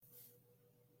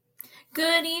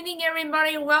Good evening,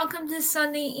 everybody. Welcome to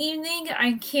Sunday evening.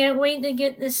 I can't wait to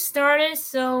get this started,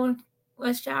 so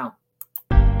let's ciao.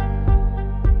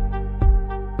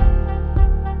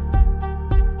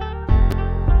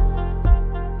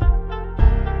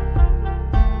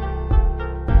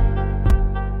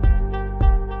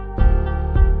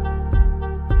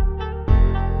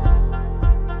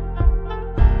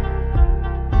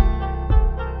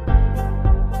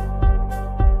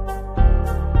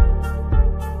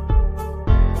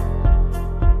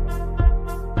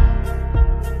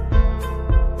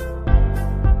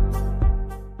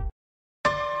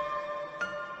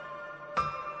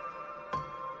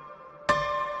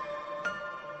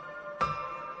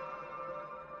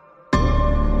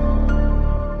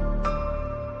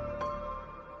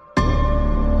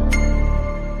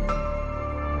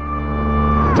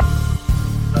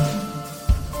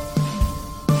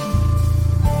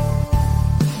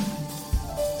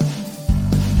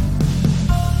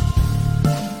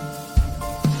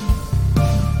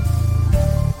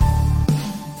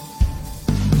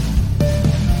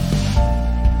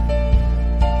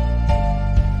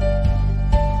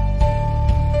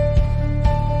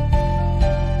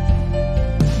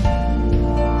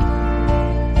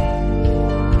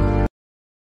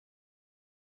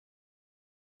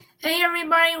 Hey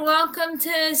everybody, welcome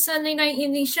to Sunday Night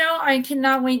Evening Show. I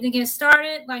cannot wait to get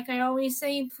started. Like I always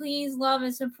say, please love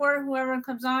and support whoever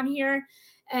comes on here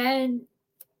and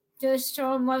just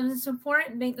show them love and support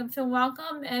and make them feel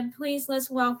welcome. And please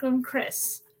let's welcome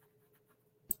Chris.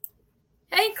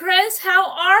 Hey Chris,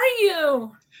 how are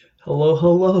you?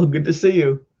 Hello. Good to see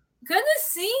you. Good to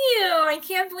see you. I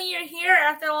can't believe you're here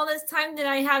after all this time that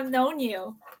I have known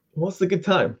you. What's a good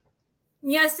time?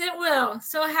 Yes, it will.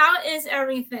 So how is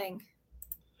everything?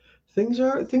 Things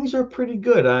are pretty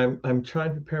good. I'm trying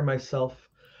to prepare myself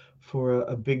for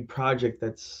a big project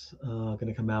that's going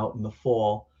to come out in the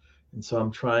fall, and so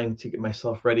I'm trying to get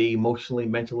myself ready emotionally,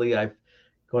 mentally. I've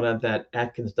gone on that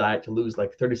Atkins diet to lose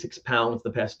like 36 pounds the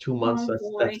past 2 months. Oh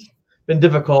boy. That's been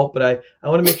difficult, but I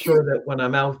want to make sure that when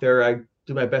I'm out there, I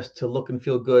do my best to look and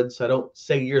feel good, so I don't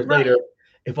say years later, Right.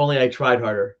 if only I tried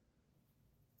harder.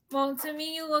 Well, to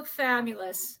me, you look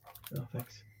fabulous. Oh,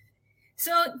 thanks.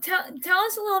 So tell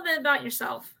us a little bit about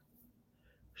yourself.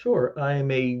 Sure. I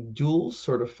am a dual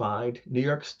certified New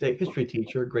York State history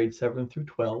teacher, grade 7 through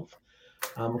 12.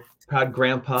 I'm a proud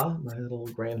grandpa. My little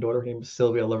granddaughter, her name is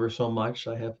Sylvia. I love her so much.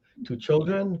 I have two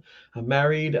children. I'm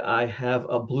married. I have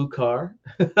a blue car.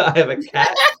 I have a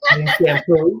cat named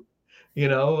Shampoo. You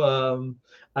know,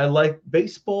 I like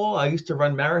baseball. I used to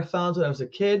run marathons when I was a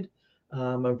kid.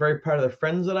 I'm very proud of the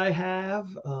friends that I have.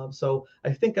 So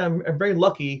I think I'm very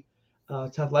lucky to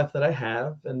have the life that I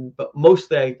have. But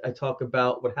mostly I talk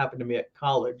about what happened to me at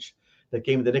college that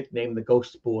gave me the nickname the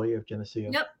Ghost Boy of Geneseo.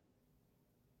 Yep.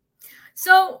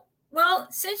 So, well,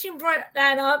 since you brought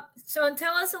that up, so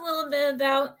tell us a little bit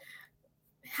about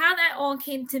how that all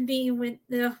came to be with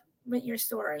your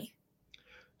story.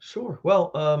 Sure.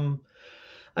 Well,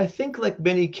 I think like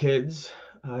many kids,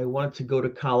 I wanted to go to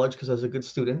college because I was a good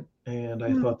student, and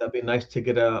I thought that'd be nice to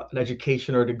get an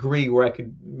education or a degree where I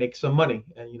could make some money.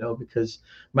 And because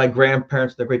my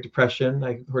grandparents, the Great Depression,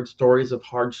 I heard stories of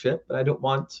hardship, and I don't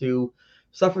want to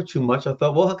suffer too much. I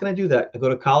thought, well, how can I do that? I go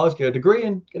to college, get a degree,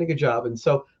 and get a good job. And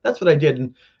so that's what I did.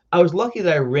 And I was lucky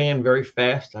that I ran very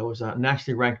fast. I was a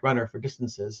nationally ranked runner for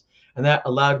distances, and that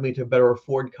allowed me to better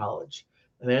afford college.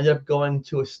 And I ended up going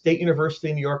to a state university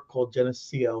in New York called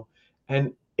Geneseo,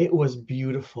 and it was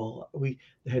beautiful. We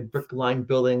had brick lined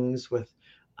buildings with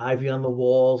ivy on the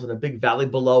walls and a big valley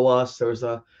below us. There was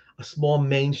a small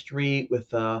main street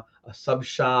with a sub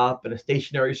shop and a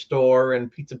stationery store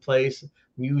and pizza place,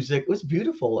 music. It was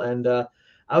beautiful. And I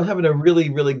was having a really,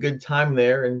 really good time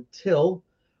there until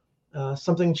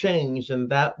something changed. And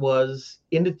that was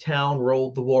into town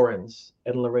rolled the Warrens,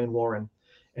 Ed and Lorraine Warren.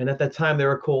 And at that time, they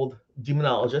were called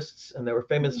demonologists, and they were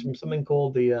famous from something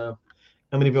called the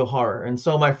Amityville Horror. And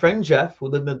so my friend Jeff, who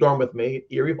lived in the dorm with me at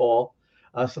Erie Hall,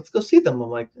 so let's go see them. I'm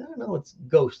like, I don't know, it's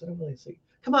ghosts. I don't really see.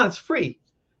 Come on, it's free.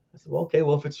 I said, well, okay,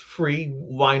 well, if it's free,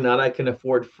 why not? I can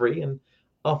afford free. And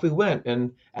off we went.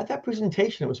 And at that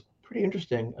presentation, it was pretty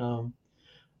interesting.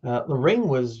 Lorraine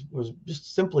was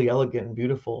just simply elegant and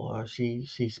beautiful. She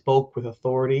spoke with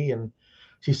authority, and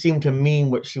she seemed to mean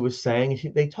what she was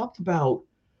saying. They talked about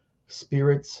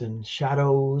spirits and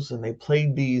shadows, and they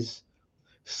played these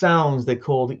sounds they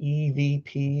called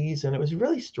EVPs, and it was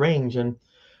really strange. And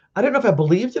I don't know if I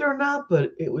believed it or not,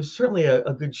 but it was certainly a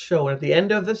good show. And at the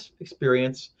end of this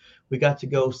experience, we got to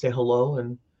go say hello.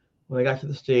 And when I got to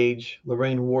the stage,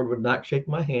 Lorraine Ward would not shake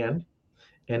my hand.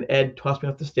 And Ed tossed me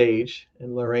off the stage,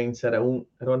 and Lorraine said, I don't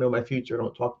know my future.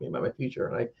 Don't talk to me about my future.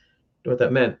 And I knew what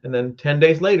that meant. And then 10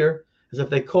 days later, as if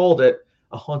they called it,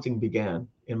 a haunting began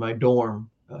in my dorm,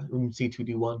 room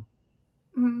C2D1.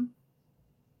 Mm-hmm.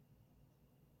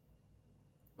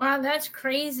 Wow, that's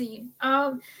crazy.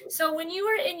 So when you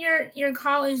were in your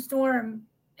college dorm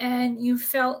and you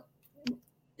felt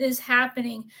this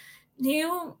happening,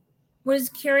 you was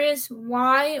curious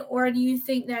why, or do you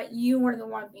think that you were the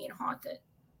one being haunted?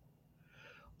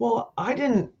 Well, I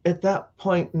didn't at that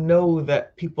point know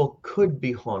that people could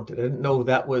be haunted. I didn't know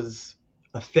that was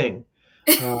a thing.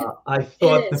 I It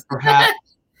thought that is.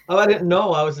 perhaps, oh, I didn't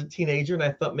know. I was a teenager and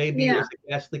I thought maybe it Yeah. was a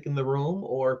gas leak in the room,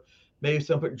 or maybe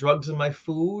someone put drugs in my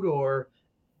food, or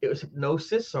it was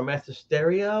hypnosis or mass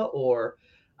hysteria, or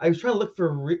I was trying to look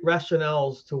for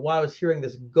rationales to why I was hearing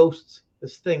this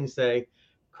thing say,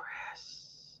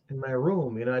 grass in my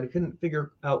room. I couldn't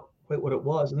figure out quite what it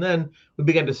was. And then we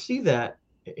began to see that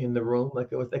in the room,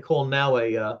 like what they call now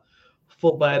a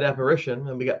full body apparition.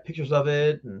 And we got pictures of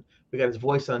it, and we got his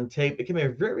voice on tape. It became a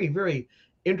very, very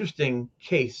interesting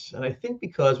case. And I think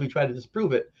because we tried to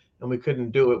disprove it and we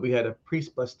couldn't do it, we had a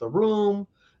priest bless the room.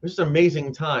 It was just an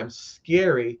amazing time.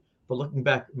 Scary, but looking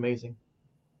back, amazing.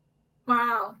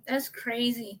 Wow, that's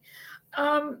crazy.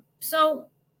 So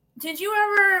did you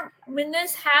ever, when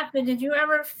this happened, did you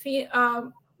ever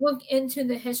look into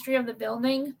the history of the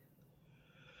building?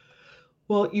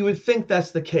 Well, you would think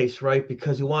that's the case, right?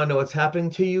 Because you want to know what's happening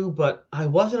to you. But I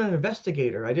wasn't an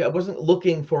investigator. I wasn't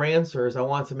looking for answers. I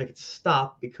wanted to make it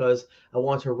stop because I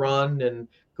wanted to run and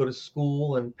go to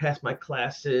school and pass my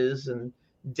classes and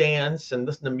dance and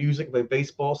listen to music, play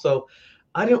baseball. So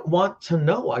I didn't want to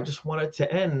know. I just wanted it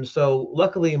to end. So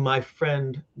luckily, my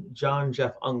friend John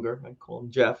Jeff Unger, I call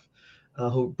him Jeff,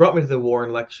 who brought me to the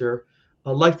Warren lecture,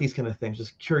 liked these kind of things,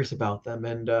 just curious about them.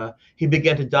 And he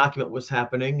began to document what's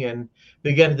happening and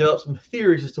began to develop some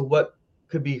theories as to what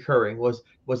could be occurring. Was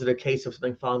it a case of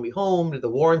something following me home? Did the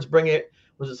Warrens bring it?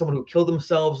 Was it someone who killed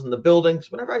themselves in the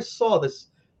buildings? Whenever I saw this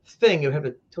thing, it would have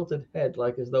a tilted head,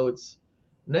 like as though its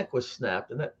neck was snapped,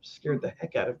 and that scared the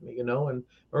heck out of me. And my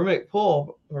roommate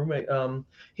Paul,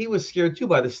 he was scared too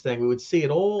by this thing. We would see it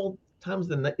all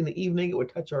times in the evening. It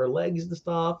would touch our legs and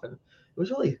stuff, and it was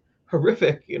really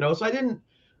horrific. So I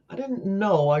didn't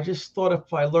know. I just thought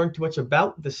if I learned too much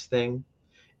about this thing,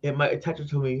 it might attach it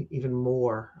to me even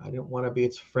more. I didn't want to be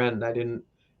its friend.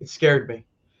 It scared me.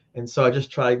 And so I just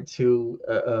tried to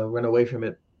run away from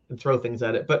it and throw things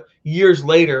at it. But years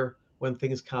later, when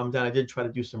things calmed down, I did try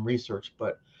to do some research.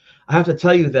 But I have to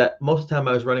tell you that most of the time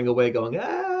I was running away going,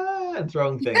 and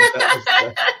throwing things.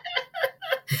 That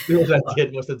was what I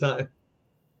did most of the time.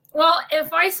 Well,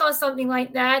 if I saw something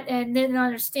like that and didn't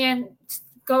understand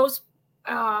ghosts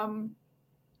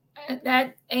at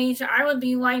that age, I would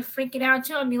be like freaking out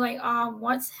too. I'd be like,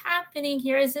 what's happening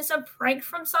here? Is this a prank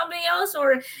from somebody else,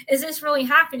 or is this really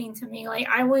happening to me? Like,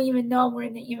 I wouldn't even know where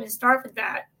to even start with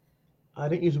that. I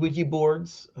didn't use Ouija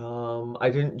boards. I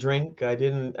didn't drink. I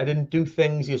didn't do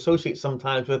things you associate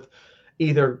sometimes with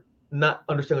either not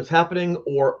understanding what's happening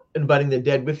or inviting the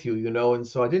dead with you, And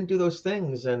so I didn't do those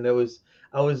things. And I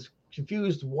was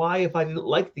confused why, if I didn't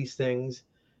like these things,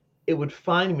 it would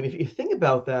find me. And if you think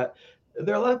about that,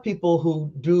 there are a lot of people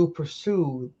who do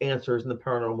pursue answers in the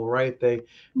paranormal, right? They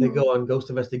go on ghost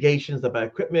investigations, they buy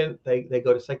equipment, they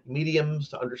go to psychic mediums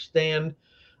to understand.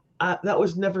 That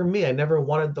was never me. I never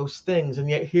wanted those things, and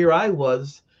yet here I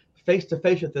was, face to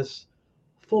face with this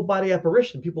full body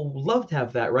apparition. People love to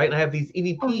have that, right? And I have these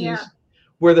EVPs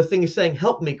where the thing is saying,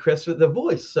 "Help me, Chris," with the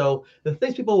voice. So the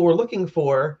things people were looking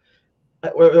for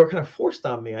were kind of forced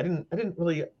on me. I didn't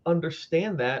really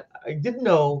understand that. I didn't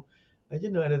know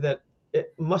that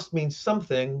it must mean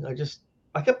something.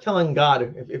 I kept telling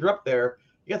God, if you're up there,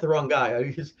 you got the wrong guy.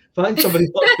 I just find somebody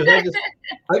else, because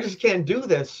I just can't do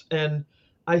this. And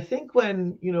I think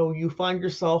when you find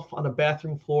yourself on a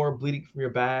bathroom floor bleeding from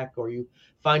your back, or you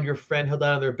find your friend held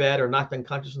down on their bed or knocked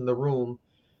unconscious in the room,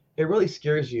 it really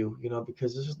scares you,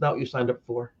 because this is not what you signed up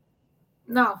for.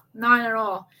 No, not at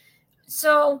all.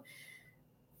 So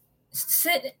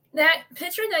that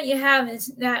picture that you have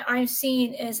that I've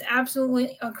seen is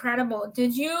absolutely incredible.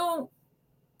 Did you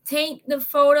take the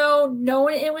photo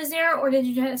knowing it was there, or did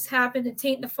you just happen to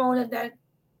take the photo that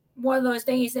one of those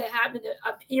days that happened to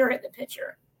appear at the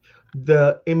picture?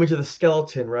 The image of the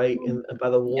skeleton, right, by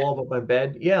the wall of my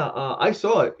bed. Yeah, I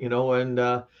saw it, and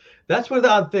that's one of the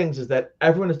odd things, is that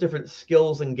everyone has different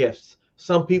skills and gifts.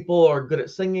 Some people are good at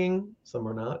singing, some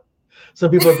are not.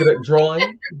 Some people are good at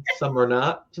drawing, some are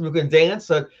not. Some people can dance.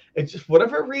 So it's just,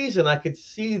 whatever reason, I could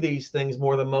see these things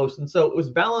more than most. And so it was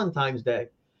Valentine's Day,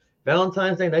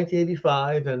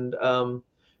 1985, and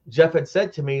Jeff had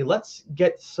said to me, let's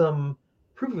get some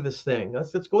proof of this thing.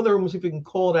 Let's go in the room and see if we can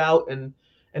call it out and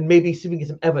maybe see if we can get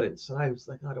some evidence. And I was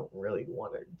like, I don't really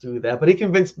want to do that. But he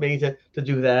convinced me to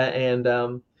do that.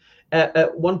 And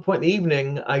at one point in the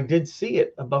evening, I did see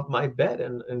it above my bed.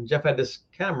 And Jeff had this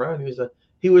camera, and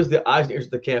he was the eyes and ears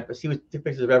of the campus. He was took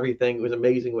pictures of everything. It was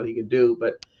amazing what he could do.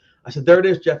 But I said, there it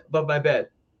is, Jeff, above my bed.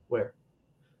 Where?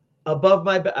 Above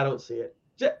my bed. I don't see it.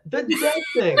 The dead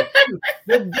thing.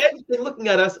 The dead thing looking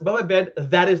at us above my bed.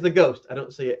 That is the ghost. I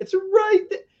don't see it. It's right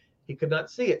there. He could not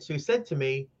see it. So he said to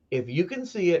me, if you can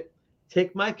see it,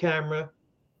 take my camera.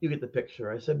 You get the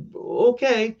picture. I said,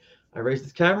 okay. I raised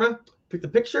his camera, took the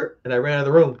picture, and I ran out of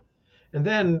the room. And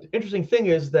then the interesting thing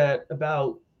is that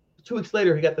about 2 weeks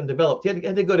later, he got them developed. He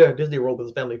had to go to Disney World with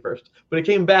his family first. But he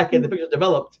came back and the pictures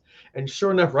developed. And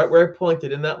sure enough, right where I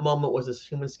pointed in that moment was this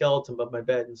human skeleton above my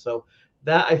bed. And so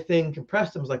that, I think,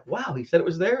 impressed him. I was like, wow, he said it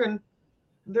was there, and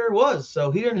there it was.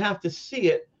 So he didn't have to see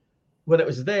it when it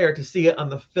was there to see it on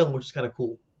the film, which is kind of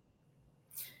cool.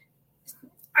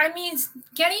 I mean,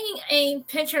 getting a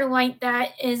picture like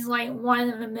that is like one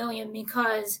of a million,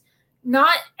 because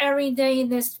not every day in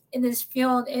this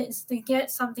field is to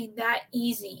get something that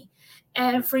easy.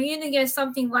 And for you to get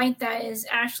something like that is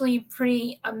actually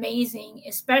pretty amazing,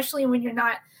 especially when you're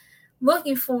not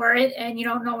looking for it and you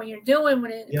don't know what you're doing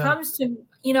when it comes to,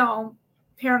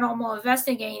 paranormal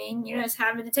investigating. You're just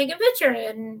having to take a picture,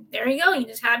 and there you go. You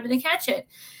just happen to catch it.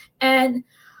 And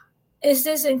it's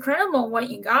just incredible what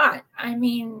you got. I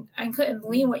mean, I couldn't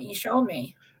believe what you showed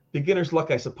me. Beginner's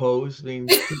luck, I suppose. I mean,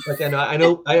 like I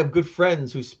know I have good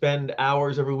friends who spend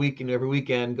hours every week and every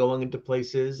weekend going into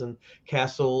places and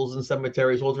castles and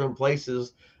cemeteries, all different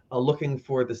places, looking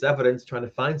for this evidence, trying to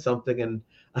find something. And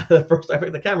the first I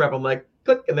picked the camera up, I'm like,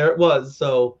 click, and there it was.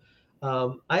 So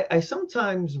I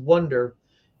sometimes wonder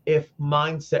if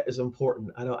mindset is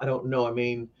important. I don't know. I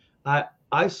mean,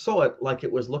 I saw it like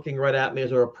it was looking right at me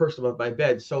as a person above my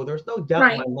bed. So there's no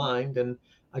doubt in my mind. And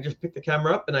I just picked the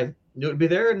camera up and I knew it'd be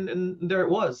there, and there it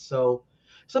was. So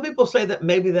some people say that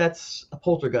maybe that's a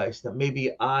poltergeist, that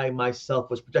maybe I myself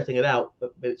was projecting it out,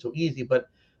 that made it so easy. But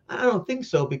I don't think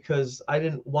so, because I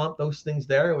didn't want those things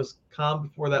there. It was calm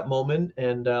before that moment,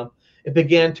 and it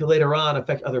began to later on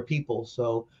affect other people.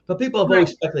 So, but people have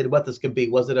always speculated what this could be.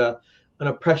 Was it an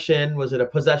oppression? Was it a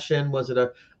possession? Was it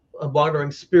a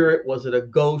wandering spirit? Was it a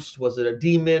ghost? Was it a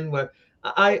demon?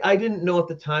 I didn't know at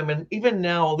the time, and even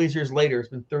now, all these years later, it's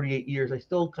been 38 years, I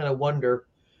still kind of wonder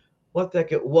what the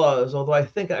heck it was, although I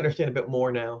think I understand a bit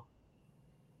more now.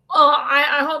 Well,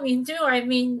 I hope you do. I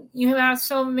mean, you have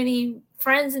so many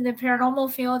friends in the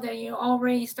paranormal field that you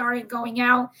already started going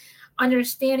out,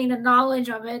 understanding the knowledge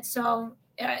of it, so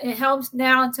it helps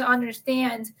now to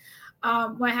understand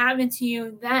what happened to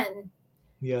you then.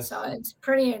 Yes. So it's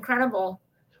pretty incredible.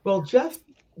 Well, Jeff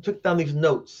took down these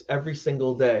notes every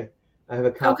single day. I have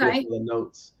a copy of the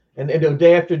notes. And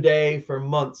day after day for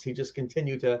months, he just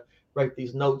continued to write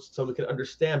these notes so we could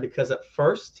understand, because at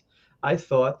first I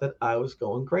thought that I was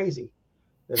going crazy.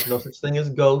 There's no such thing as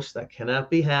ghosts. That cannot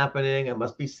be happening. I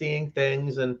must be seeing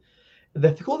things. And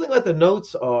the cool thing about the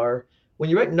notes are, when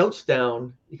you write notes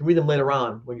down, you can read them later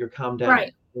on when you're calmed down.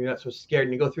 Right. When you're not so scared,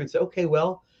 and you go through and say, okay,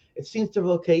 well, it seems to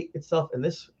locate itself in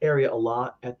this area a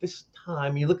lot at this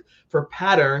time. You look for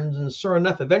patterns, and sure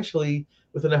enough, eventually,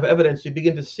 with enough evidence, you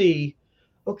begin to see,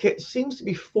 okay, it seems to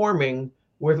be forming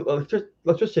where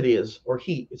electricity is, or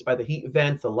heat. It's by the heat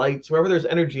vents, the lights, wherever there's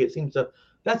energy, it seems to.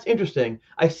 That's interesting.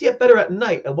 I see it better at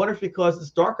night. I wonder if because it's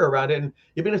darker around it, and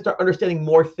you're going to start understanding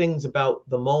more things about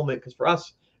the moment. Because for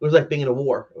us, it was like being in a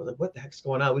war. It was like, what the heck's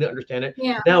going on? We didn't understand it.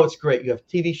 Yeah. Now it's great. You have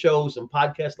TV shows and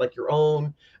podcasts like your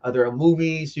own. There are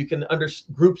movies. You can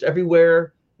groups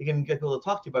everywhere. You can get people to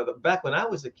talk to you about it. Back when I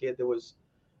was a kid, there's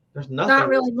nothing. Not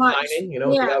really much. Shining,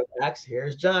 the axe,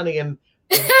 here's Johnny, and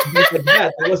there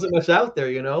wasn't much out there,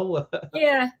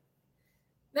 Yeah.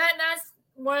 That's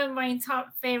one of my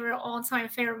all-time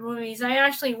favorite movies. I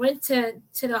actually went to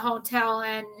the hotel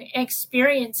and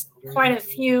experienced quite a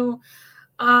few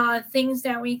things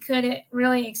that we couldn't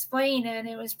really explain, and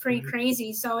it was pretty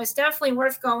crazy. So it's definitely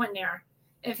worth going there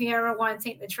if you ever want to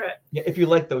take the trip. Yeah, if you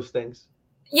like those things.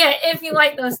 Yeah, if you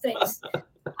like those things.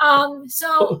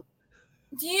 So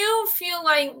do you feel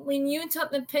like when you took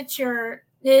the picture,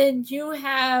 did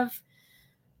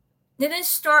it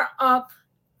start up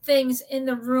things in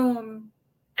the room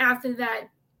after that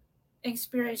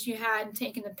experience you had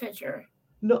taking the picture?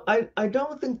 No, I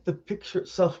don't think the picture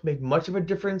itself made much of a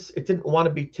difference. It didn't want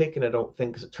to be taken, I don't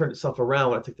think, because it turned itself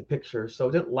around when I took the picture. So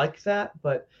I didn't like that,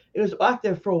 but it was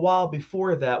active for a while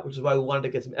before that, which is why we wanted to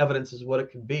get some evidence as what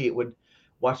it could be. It would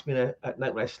watch me at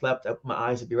night when I slept. My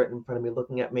eyes would be right in front of me,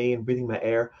 looking at me and breathing my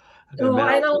air out my Oh,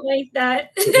 I mouth. don't like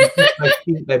that. My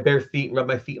feet, my bare feet, and rub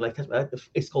my feet, like touch my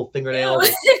ice cold fingernails.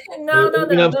 No, no,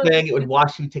 You know no. what I'm saying? It would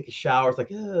wash you, take a shower. It's like,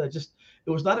 just,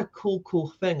 it was not a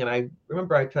cool thing. And I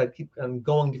remember I tried to keep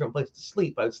going different places to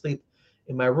sleep. I would sleep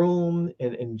in my room,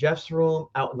 in Jeff's room,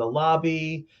 out in the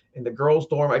lobby, in the girls'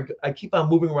 dorm. I keep on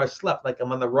moving where I slept, like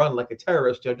I'm on the run, like a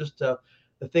terrorist. Just the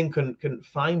thing couldn't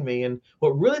find me. And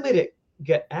what really made it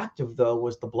get active, though,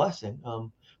 was the blessing.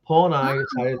 Paul and I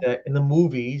decided that in the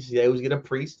movies, they always get a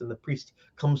priest, and the priest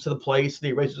comes to the place and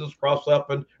he raises his cross up,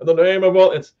 and in the name of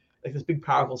all, it's like this big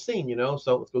powerful scene,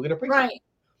 so let's go get a priest. Right.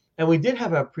 And we did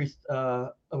have a priest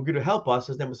agree to help us.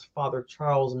 His name was Father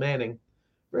Charles Manning,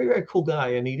 very, very cool guy.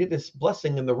 And he did this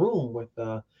blessing in the room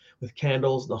with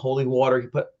candles and the holy water. He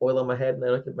put oil on my head and I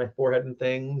looked at my forehead and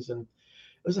things. And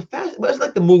it was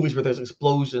like the movies where there's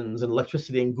explosions and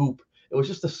electricity and goop. It was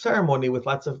just a ceremony with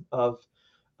lots of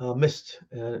mist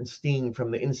and steam from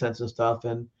the incense and stuff.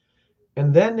 And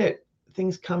then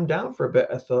things come down for a bit.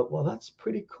 I thought, well, that's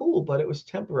pretty cool, but it was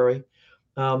temporary.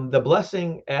 The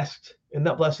blessing in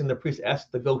that blessing, the priest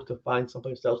asked the ghost to find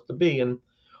someplace else to be. And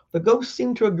the ghost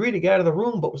seemed to agree to get out of the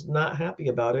room, but was not happy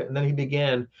about it. And then he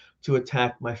began to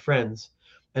attack my friends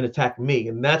and attack me.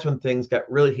 And that's when things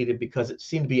got really heated, because it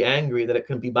seemed to be angry that it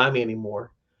couldn't be by me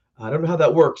anymore. I don't know how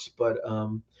that works, but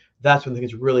that's when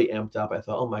things really amped up. I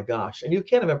thought, oh my gosh. And you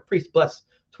can't have a priest bless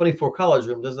 24 college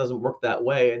rooms. This doesn't work that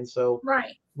way. And so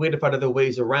Right. we had to find other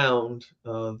ways around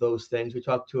those things. We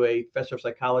talked to a professor of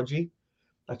psychology.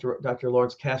 Dr.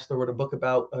 Lawrence Kastler wrote a book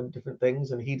about different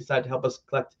things, and he decided to help us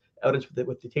collect evidence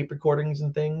with the tape recordings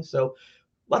and things. So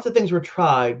lots of things were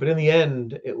tried, but in the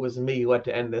end, it was me who had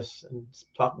to end this and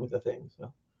talking with the things.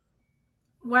 So.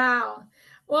 Wow.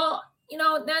 Well,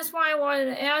 that's why I wanted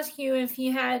to ask you if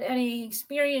you had any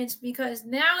experience, because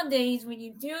nowadays when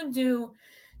you do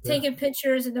taking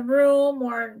pictures in the room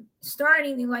or start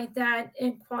anything like that,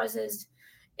 it causes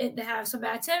it to have some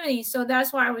activity. So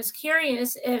that's why I was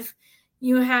curious if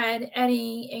you had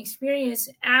any experience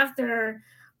after,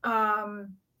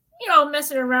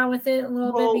 messing around with it a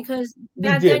little bit, because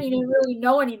back then you didn't really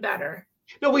know any better.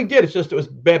 No, we did. It's just it was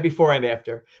bad before and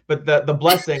after. But the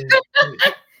blessing,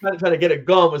 trying to get it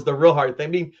going, was the real hard thing.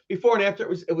 I mean, before and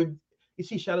after, you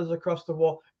see shadows across the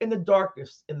wall in the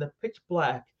darkness, in the pitch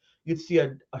black. You'd see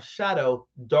a shadow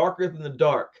darker than the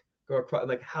dark go across.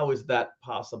 Like, how is that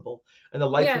possible? And the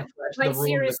lights would flash in the room,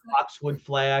 seriously. The clocks would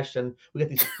flash, and we got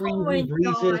these freezing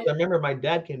breezes. I remember my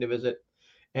dad came to visit,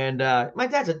 and my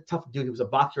dad's a tough dude. He was a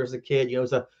boxer as a kid. He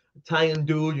was a Italian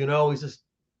dude.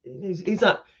 He's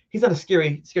not a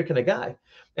scary kind of guy.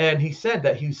 And he said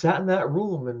that he sat in that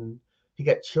room and he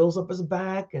got chills up his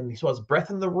back, and he saw his breath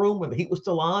in the room when the heat was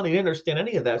still on. He didn't understand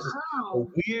any of that. It's just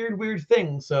a weird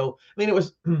thing. So, I mean, it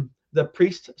was the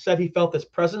priest said he felt this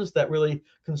presence that really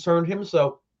concerned him.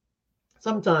 So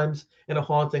sometimes in a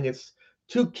haunting, it's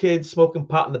two kids smoking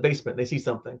pot in the basement and they see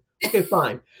something. Okay,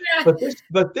 fine. But this,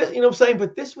 you know what I'm saying?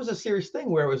 But this was a serious thing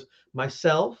where it was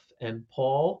myself and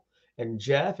Paul and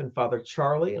Jeff and Father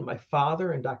Charlie and my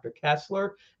father and Dr.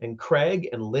 Kessler and Craig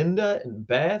and Linda and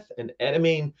Beth and Ed. I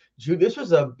mean, this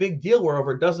was a big deal where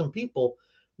over a dozen people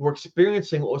were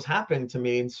experiencing what was happening to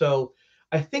me. And so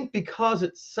I think because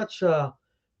it's such a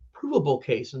provable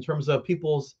case in terms of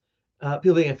people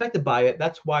being affected by it,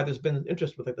 that's why there's been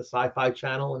interest with like the Sci-Fi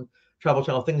Channel and Travel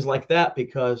Channel, things like that,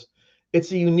 because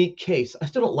it's a unique case. I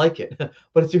still don't like it,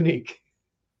 but it's unique.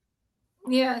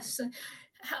 Yes.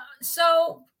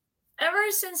 So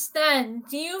ever since then,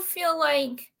 do you feel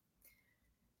like,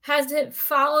 has it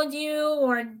followed you,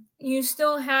 or you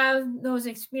still have those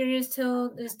experiences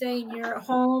till this day in your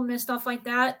home and stuff like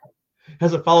that?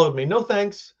 Has it followed me? No,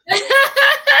 thanks.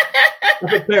 I'm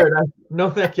prepared.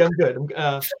 No, thank you. I'm good. I'm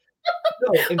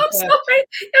sorry.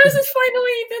 That was just funny the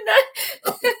way you did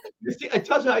that. I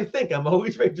tell you how I think. I'm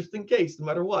always ready just in case, no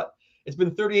matter what. It's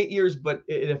been 38 years, but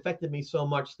it affected me so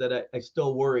much that I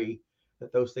still worry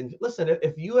that those things. Listen,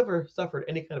 if you ever suffered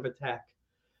any kind of attack,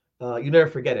 you never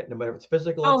forget it, no matter if it's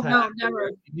physical attack. No, never.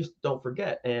 You just don't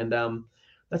forget. And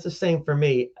that's the same for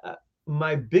me.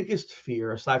 My biggest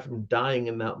fear, aside from dying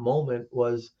in that moment,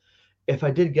 was if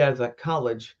I did get out of that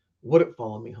college, would it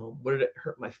follow me home? Would it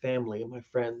hurt my family and my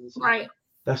friends? Right.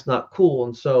 That's not cool.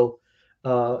 And so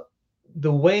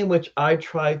the way in which I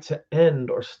tried to end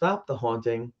or stop the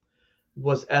haunting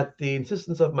was at the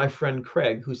insistence of my friend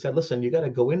Craig, who said, listen, you got to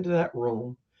go into that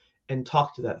room and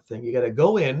talk to that thing. You got to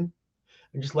go in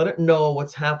and just let it know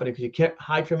what's happening, because you can't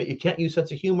hide from it. You can't use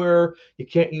sense of humor. You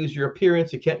can't use your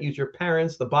appearance. You can't use your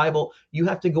parents, the Bible. You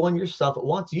have to go on yourself. It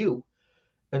wants you.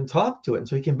 and talk to it. And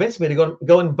so he convinced me to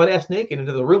go in butt ass naked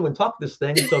into the room and talk to this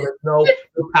thing. So there's no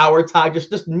power tie,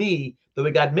 just me, the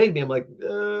way God made me. I'm like,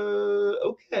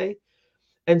 okay.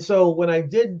 And so when I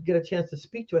did get a chance to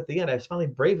speak to it at the end, I was finally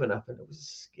brave enough, and it was a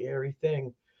scary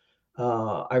thing.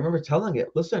 I remember telling it,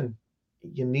 listen,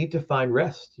 you need to find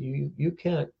rest. You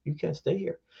can't stay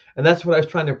here. And that's what I was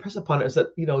trying to impress upon it, is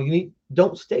that,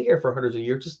 don't stay here for hundreds of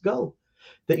years, just go.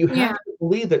 That you have Yeah. to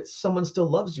believe that someone still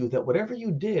loves you, that whatever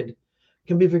you did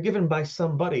can be forgiven by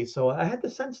somebody. So I had the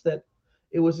sense that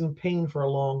it was in pain for a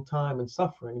long time and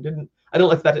suffering. I don't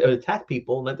like that to attack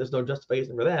people, and that there's no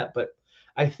justification for that, but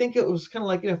I think it was kind of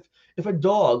like, if a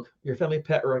dog, your family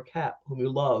pet, or a cat whom you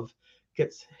love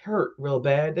gets hurt real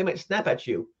bad, they might snap at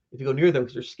you if you go near them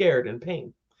because they're scared and in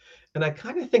pain. And I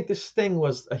kind of think this thing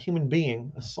was a human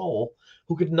being, a soul,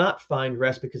 who could not find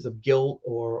rest because of guilt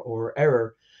or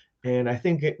error. And I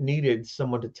think it needed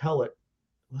someone to tell it,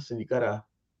 listen, you gotta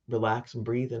relax and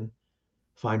breathe and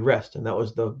find rest. And that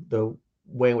was the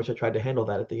way in which I tried to handle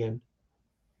that at the end.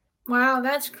 Wow,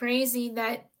 that's crazy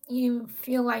that you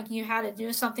feel like you had to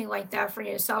do something like that for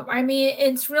yourself. I mean,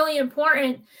 it's really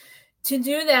important to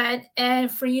do that, and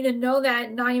for you to know that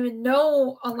and not even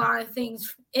know a lot of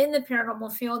things in the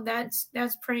paranormal field, that's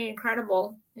pretty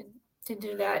incredible to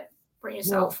do that for Well,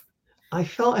 yourself. I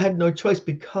felt I had no choice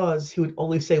because he would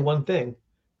only say one thing,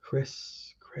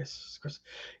 Chris, Chris, Chris.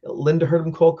 Linda heard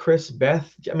him call Chris,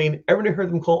 Beth. I mean, everybody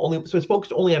heard them call only, so it's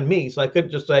focused only on me. So I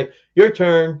couldn't just say, your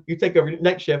turn, you take over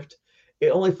next shift. It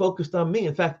only focused on me.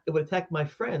 In fact, it would attack my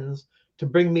friends to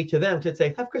bring me to them to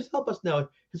say, have Chris help us now.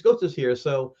 His ghost is here.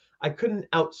 So I couldn't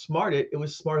outsmart it. It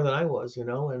was smarter than I was,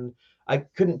 and I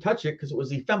couldn't touch it because it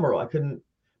was ephemeral. I couldn't,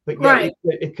 but yet Right.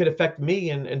 it could affect me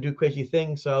and do crazy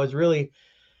things. So I was really,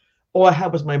 all I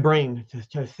had was my brain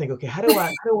to think, okay, how do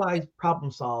I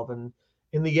problem solve? And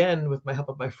in the end, with my help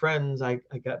of my friends, I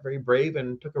got very brave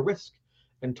and took a risk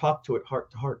and talked to it heart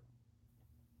to heart.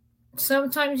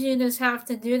 Sometimes you just have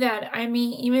to do that. I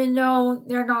mean, even though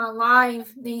they're not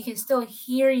alive, they can still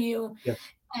hear you Yes.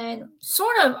 and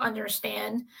sort of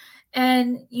understand.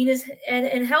 And and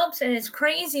it helps. And it's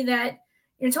crazy that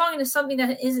you're talking to something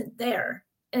that isn't there.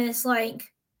 And it's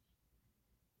like,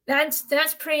 that's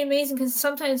pretty amazing, because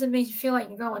sometimes it makes you feel like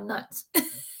you're going nuts.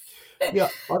 Yeah,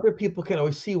 other people can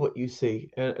always see what you see,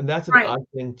 and that's an Right. odd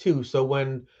thing too. So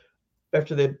when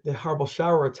after the horrible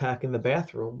shower attack in the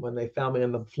bathroom, when they found me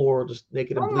on the floor just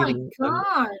naked and Oh my bleeding and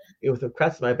God. with a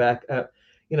crest in my back,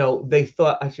 they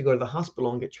thought I should go to the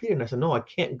hospital and get treated. And I said, no, I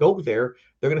can't go there.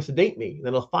 They're going to sedate me.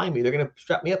 Then they'll find me. They're going to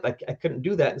strap me up. I couldn't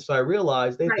do that. And so I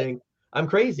realized they Right. think I'm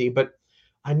crazy, but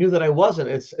I knew that I wasn't.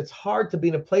 It's hard to be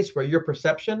in a place where your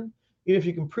perception, even if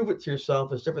you can prove it to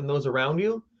yourself, is different than those around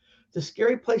you. It's a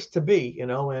scary place to be.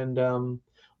 And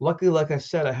luckily, like I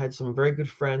said, I had some very good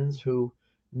friends who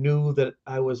knew that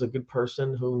I was a good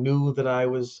person, who knew that I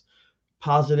was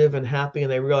positive and happy,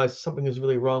 and they realized something is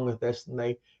really wrong with this, and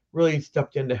they really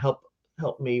stepped in to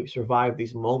help me survive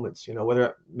these moments. Whether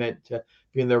it meant to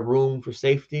be in their room for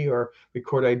safety, or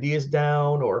record ideas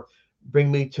down, or bring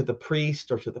me to the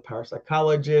priest or to the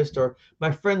parapsychologist. Or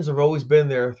my friends have always been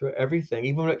there through everything,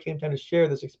 even when it came time to share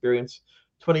this experience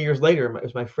 20 years later. It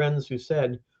was my friends who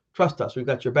said, trust us, we've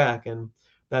got your back. And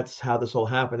that's how this all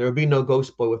happened. There would be no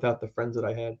Ghost Boy without the friends that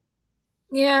I had.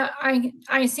 Yeah,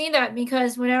 I see that,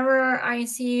 because whenever I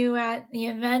see you at the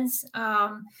events,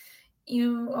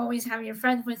 you always have your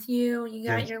friends with you. You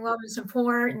got Yes. your love and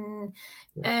support, and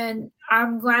Yes. and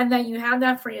I'm glad that you have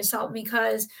that for yourself,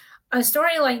 because a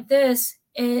story like this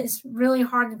is really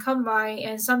hard to come by.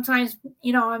 And sometimes,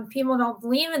 when people don't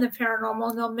believe in the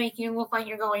paranormal, they'll make you look like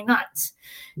you're going nuts,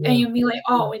 and Yeah. you'll be like,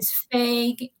 Yeah. "Oh, it's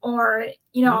fake," or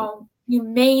Mhm. "You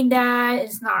made that.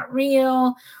 It's not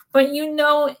real." But you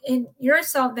know in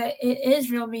yourself that it is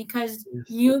real, because Yes.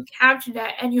 you captured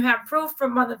that, and you have proof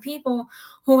from other people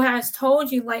who has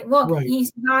told you, like, look, Right.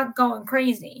 he's not going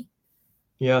crazy.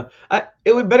 Yeah.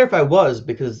 It would be better if I was,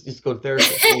 because just go to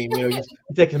therapy. I mean, you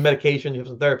take some medication, you have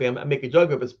some therapy. I make a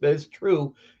joke of it, but it's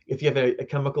true. If you have a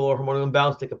chemical or hormonal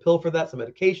imbalance, take a pill for that, some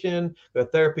medication, go to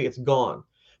therapy, it's gone.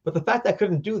 But the fact that I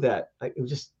couldn't do that, it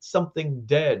was just something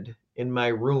dead in my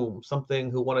room, something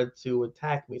who wanted to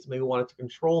attack me, something who wanted to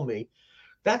control me.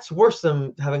 That's worse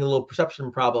than having a little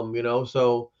perception problem.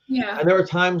 So, Yeah. and there were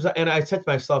times, and I said to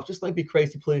myself, just let me be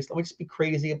crazy, please. Let me just be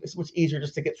crazy. It's much easier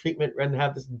just to get treatment and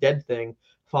have this dead thing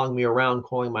following me around,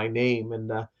 calling my name. And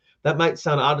that might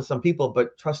sound odd to some people,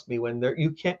 but trust me, when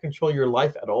you can't control your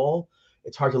life at all,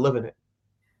 it's hard to live in it.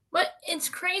 But it's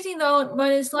crazy though,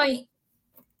 but it's like,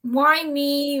 why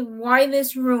me? Why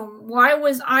this room? Why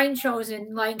was I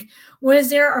chosen? Like,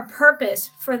 was there a purpose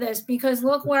for this? Because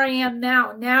look where I am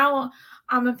now. Now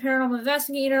I'm a paranormal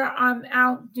investigator. I'm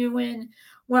out doing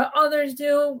what others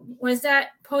do. Was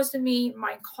that supposed to be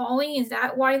my calling? Is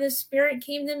that why the spirit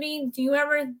came to me? Do you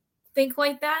ever think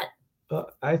like that?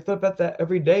 I thought about that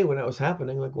every day when it was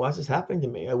happening. Like, why is this happening to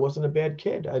me? I wasn't a bad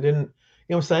kid. I didn't,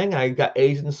 what I'm saying? I got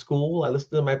A's in school. I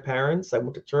listened to my parents. I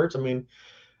went to church. I mean,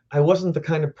 I wasn't the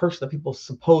kind of person that people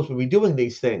suppose would be doing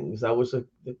these things. I was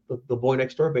the boy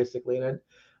next door, basically. And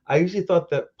I usually thought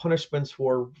that punishments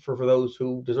were for those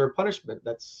who deserve punishment.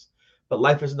 But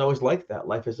life isn't always like that.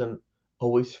 Life isn't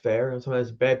always fair. And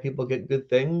sometimes bad people get good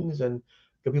things and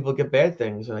good people get bad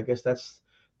things. And I guess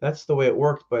that's the way it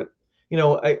worked. But,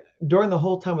 during the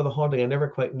whole time of the haunting, I never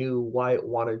quite knew why it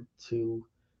wanted to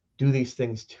do these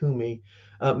things to me.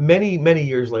 Many, many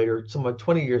years later, somewhat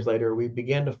 20 years later, we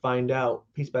began to find out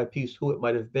piece by piece who it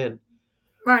might have been.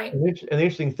 Right. And the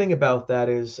interesting thing about that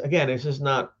is, again, it's just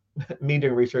not me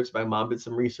doing research. My mom did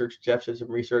some research, Jeff did some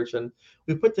research, and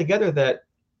we put together that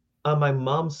on my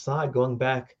mom's side, going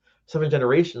back 7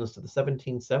 generations to the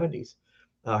 1770s,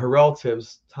 her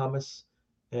relatives, Adam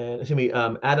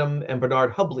and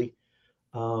Bernard Hubley,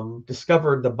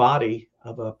 discovered the body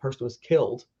of a person who was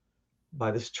killed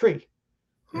by this tree.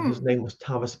 And his name was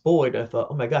Thomas Boyd. I thought,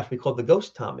 oh my gosh, we called the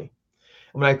ghost Tommy.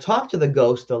 And when I talked to the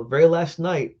ghost the very last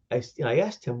night, I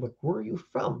asked him, like, where are you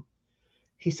from?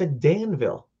 He said,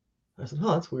 Danville. I said,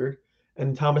 oh, that's weird.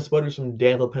 And Thomas Boyd was from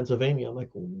Danville, Pennsylvania. I'm like,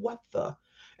 what the?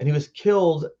 And he was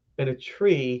killed in a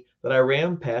tree that I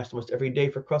ran past almost every day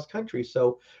for cross country.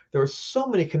 So there were so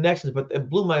many connections, but it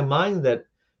blew my mind that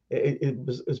it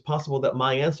was possible that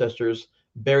my ancestors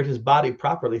buried his body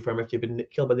properly from after he'd been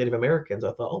killed by Native Americans.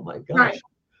 I thought, oh my gosh, Right.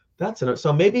 that's enough.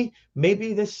 So maybe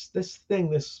this thing,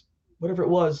 this whatever it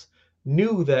was,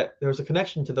 knew that there was a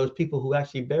connection to those people who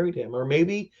actually buried him, or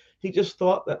maybe he just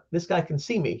thought that this guy can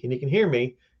see me and he can hear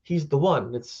me. He's the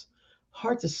one. It's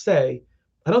hard to say.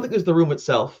 I don't think it was the room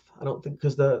itself. I don't think,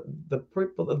 because the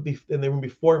people in the room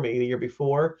before me, the year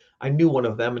before, I knew one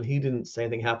of them, and he didn't say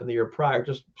anything happened the year prior. It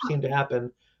just seemed to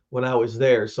happen when I was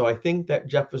there. So I think that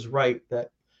Jeff was right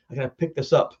that I kind of picked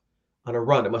this up on a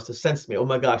run. It must have sensed me. Oh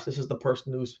my gosh, this is the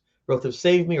person whose relative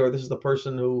saved me, or this is the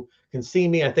person who can see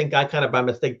me. I think I kind of by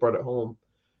mistake brought it home.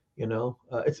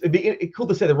 It'd be cool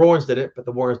to say the Warrens did it, but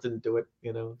the Warrens didn't do it.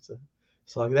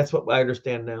 So that's what I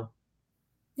understand now.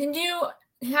 Did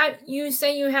you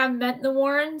say you have met the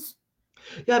Warrens?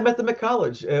 Yeah, I met them at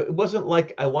college. It wasn't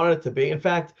like I wanted it to be. In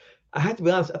fact, I have to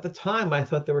be honest, at the time, I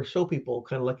thought they were show people,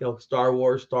 kind of like, Star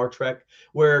Wars, Star Trek,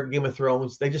 where Game of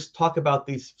Thrones, they just talk about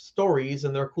these stories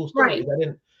and they're cool stories. Right.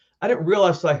 I didn't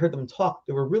realize till I heard them talk,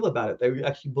 they were real about it. They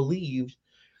actually believed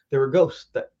there were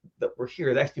ghosts that were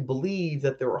here. They actually believed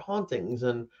that there were hauntings.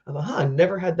 And I thought, I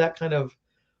never had that kind of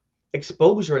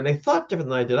exposure. And they thought different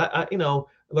than I did.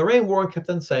 Lorraine Warren kept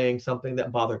on saying something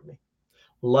that bothered me.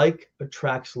 Like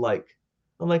attracts like.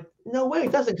 I'm like, no way,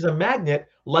 it doesn't, because a magnet,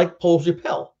 like poles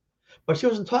repel. But she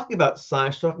wasn't talking about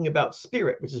science, she's talking about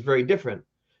spirit, which is very different.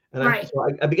 And Right.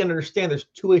 I began to understand there's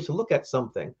two ways to look at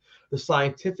something, the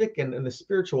scientific and the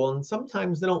spiritual. And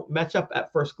sometimes they don't match up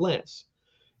at first glance,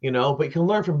 but you can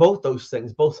learn from both those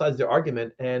things, both sides of the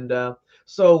argument. And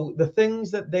so the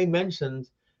things that they mentioned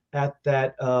at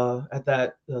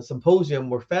that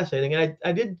symposium were fascinating. And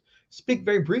I did speak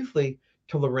very briefly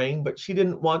to Lorraine, but she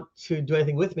didn't want to do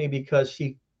anything with me because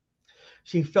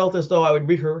she felt as though I would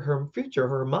read her future,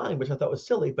 her mind, which I thought was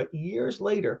silly. But years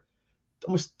later,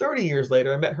 almost 30 years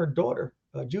later, I met her daughter,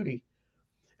 Judy.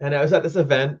 And I was at this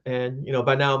event, and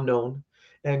by now I'm known.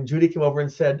 And Judy came over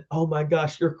and said, "Oh my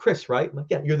gosh, you're Chris, right?" I'm like,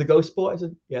 "Yeah, you're the ghost boy." I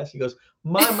said, "Yes." He goes,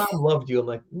 "My mom loved you." I'm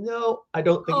like, "No, I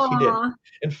don't think she did." Aw.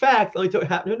 In fact, let me tell you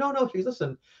what happened. No. She goes,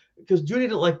 "Listen," because Judy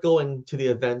didn't like going to the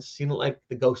events. She didn't like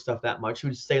the ghost stuff that much. She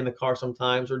would stay in the car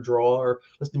sometimes, or draw, or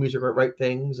listen to music, or write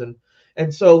things. And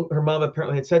so her mom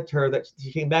apparently had said to her that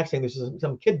she came back saying there's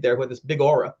some kid there with this big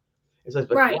aura. It's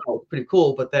like, Right. wow, it's pretty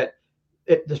cool, but that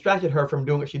it distracted her from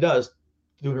doing what she does,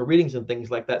 doing her readings and things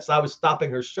like that. So I was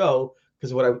stopping her show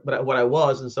because of what I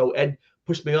was, and so Ed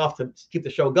pushed me off to keep the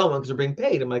show going because they're being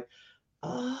paid. I'm like,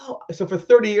 oh, so for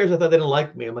 30 years I thought they didn't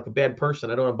like me. I'm like a bad person.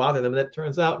 I don't want to bother them. And that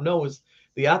turns out no, it was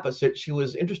the opposite. She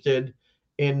was interested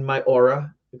in my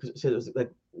aura because it said it was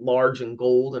like large and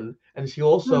gold, and she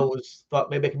also thought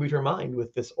maybe I could read her mind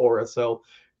with this aura. So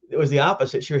it was the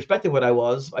opposite. She respected what I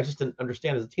was. I just didn't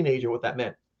understand as a teenager what that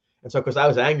meant. And so, because I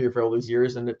was angry for all these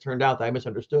years, and it turned out that I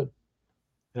misunderstood.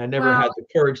 And I never Wow. had the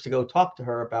courage to go talk to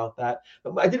her about that.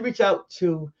 But I did reach out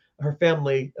to her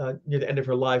family near the end of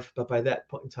her life, but by that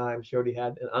point in time, she already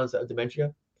had an onset of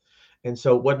dementia. And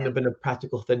so it wouldn't have been a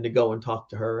practical thing to go and talk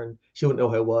to her, and she wouldn't know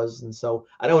who I was. And so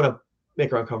I don't want to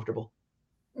make her uncomfortable.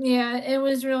 Yeah, it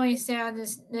was really sad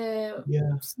to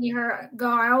Yeah. see her go.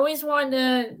 I always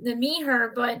wanted to meet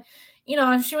her, but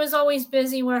she was always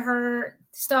busy with her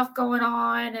stuff going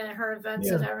on and her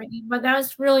events and Yeah. everything. But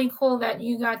that's really cool that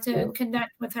you got to Yeah.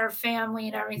 connect with her family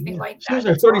and everything Yeah. like She that. was in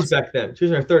her That's 30s awesome. back then. She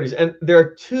was in her 30s. And there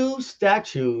are two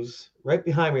statues right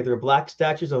behind me. They're black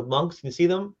statues of monks. Can you see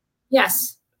them?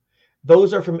 Yes.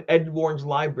 Those are from Ed Warren's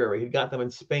library. He got them in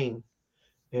Spain.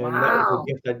 And that was a Wow.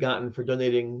 gift I'd gotten for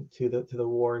donating to the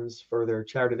Warrens for their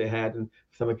charity they had, and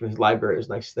something from his library is a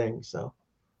nice thing. So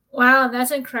Wow,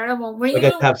 that's incredible. Were I get to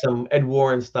you have some Ed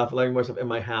Warren stuff, learning more stuff in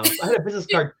my house. I had a business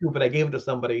card too, but I gave it to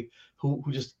somebody who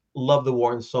just loved the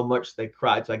Warrens so much they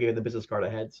cried. So I gave it the business card I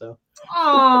had. So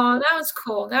Oh, that was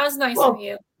cool. That was nice of well,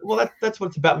 you. that's what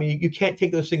it's about. Me, you can't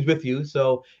take those things with you.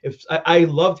 So if I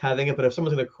loved having it, but if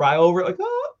someone's gonna cry over it, like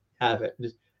oh, have it.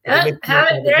 Just if it makes you Have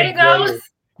it. have a There good you day, go. or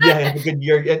yeah, have a good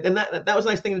year, and that was a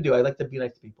nice thing to do. I like to be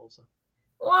nice to people. So.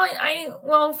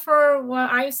 Well, for what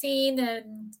I've seen,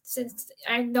 and since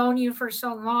I've known you for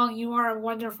so long, you are a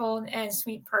wonderful and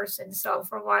sweet person. So,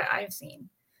 for what I've seen,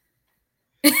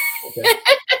 Okay.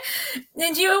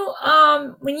 did you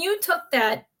when you took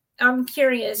that? I'm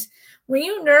curious. Were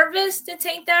you nervous to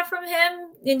take that from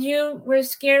him? Were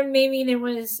scared maybe there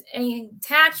was any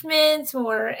attachment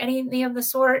or anything of the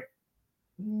sort?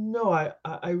 No,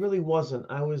 I really wasn't.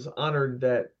 I was honored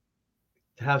that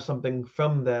to have something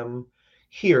from them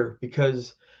here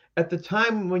because at the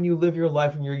time when you live your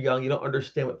life when you're young, you don't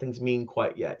understand what things mean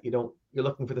quite yet. You're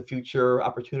looking for the future,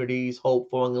 opportunities,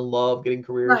 hope, falling in love, getting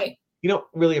careers. Right. You don't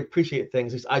really appreciate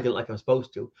things, at least I didn't like I'm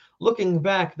supposed to. Looking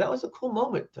back, that was a cool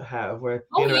moment to have where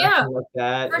the Oh yeah, interaction like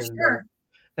that for sure.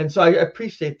 and so I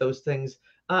appreciate those things.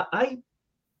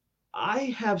 I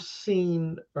have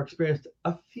seen or experienced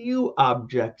a few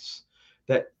objects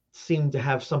that seem to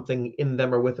have something in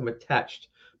them or with them attached,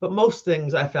 but most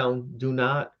things I found do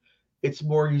not. It's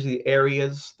more usually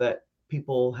areas that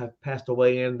people have passed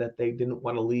away in that they didn't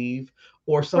want to leave,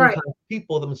 or Right. sometimes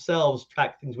people themselves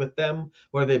track things with them,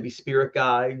 whether they be spirit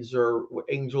guides or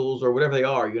angels or whatever they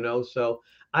are. So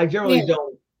I generally Yeah.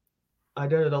 don't I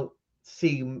generally don't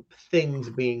see things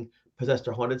being possessed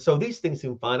or haunted. So these things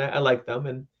seem fine. I like them,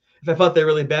 and if I felt they're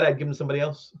really bad, I'd give them to somebody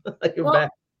else. I'd give them Well,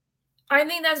 back. I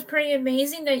think that's pretty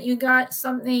amazing that you got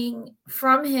something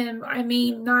from him. I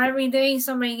mean, not every day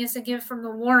somebody gets a gift from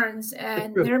the Warrens, It's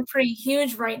and true. they're pretty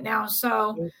huge right now.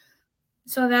 So, Yeah.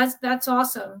 so that's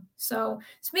awesome. So,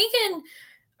 speaking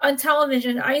on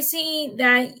television, I see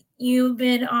that you've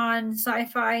been on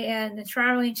Sci-Fi and the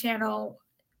Traveling Channel.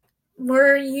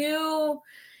 Were you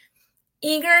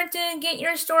eager to get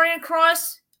your story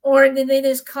across, or did they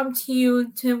just come to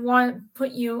you to want to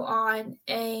put you on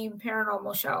a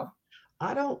paranormal show?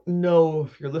 I don't know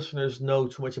if your listeners know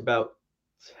too much about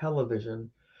television.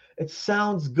 It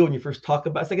sounds good when you first talk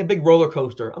about it. It's like a big roller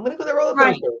coaster. I'm going to go to the roller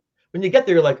Right. coaster. When you get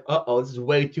there, you're like, uh-oh, this is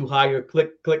way too high. You're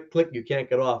click, click, click. You can't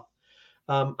get off.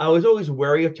 I was always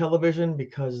wary of television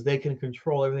because they can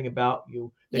control everything about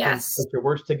you. They can Yes. put your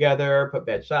words together, put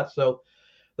bad shots. So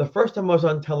the first time I was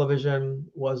on television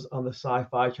was on the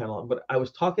Sci-Fi Channel, but I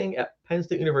was talking at Penn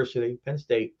State University, Penn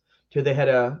State, to they had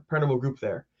a paranormal group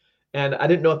there, and I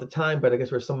didn't know at the time, but I guess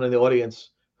there was someone in the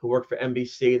audience who worked for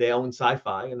NBC. They own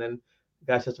Sci-Fi, and then the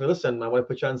guy says to me, "Listen, I want to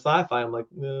put you on Sci-Fi." I'm like,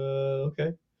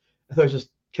 "Okay." I thought I was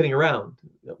just kidding around,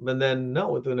 and then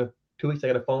no, within 2 weeks, I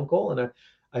got a phone call, and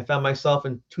I found myself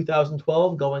in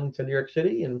 2012 going to New York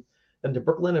City and then to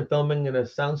Brooklyn and filming in a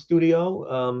sound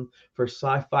studio for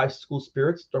Sci-Fi School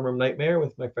Spirits, Dorm Room Nightmare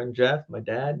with my friend Jeff, my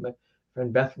dad, my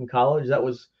friend Beth from college. That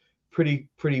was pretty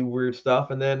weird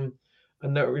stuff. And then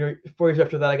 4 years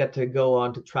after that, I got to go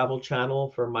on to Travel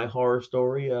Channel for my horror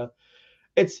story.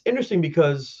 It's interesting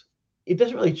because it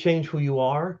doesn't really change who you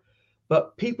are,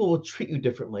 but people will treat you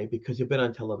differently because you've been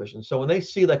on television. So when they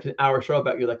see like an hour show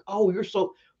about you, like, oh,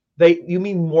 you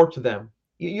mean more to them.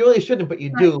 You really shouldn't, but you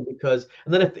Right. do because,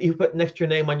 and then if you put next to your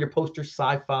name on your poster,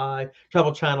 Sci-Fi,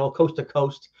 Travel Channel, Coast to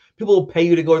Coast, people will pay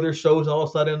you to go to their shows, and all of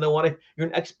a sudden they want to, you're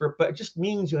an expert, but it just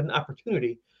means you had an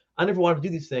opportunity. I never wanted to do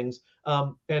these things.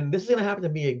 And this is going to happen to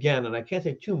me again, and I can't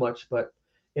say too much, but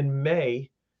in May,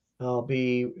 I'll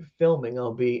be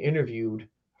interviewed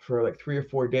for like 3 or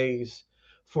 4 days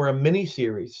for a mini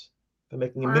series. I'm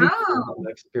making a mini series Wow. on that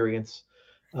experience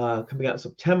coming out in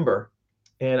September.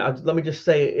 And let me just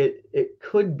say, it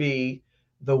could be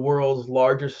the world's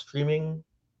largest streaming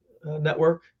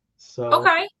network. So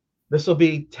Okay. this will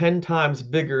be 10 times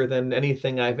bigger than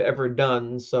anything I've ever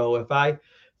done. So if I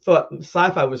thought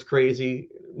sci-fi was crazy,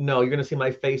 no, you're going to see my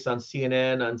face on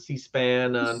CNN, on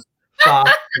C-SPAN, on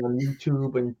Fox, on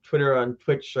YouTube and Twitter, on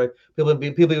Twitch. People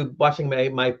be watching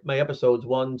my episodes,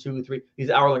 1, 2, 3, these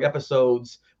hour-long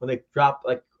episodes when they drop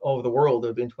like all over the world.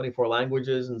 They'll be in 24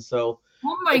 languages, and so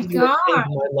Oh my this is what God. changed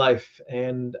my life,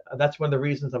 and that's one of the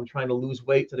reasons I'm trying to lose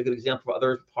weight. Set a good example for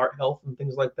others with heart health and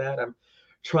things like that. I'm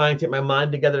trying to get my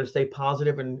mind together to stay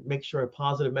positive and make sure a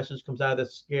positive message comes out of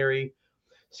this scary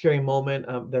moment.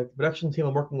 The production team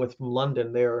I'm working with from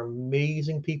London, they're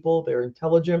amazing people. They're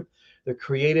intelligent. They're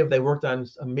creative. They worked on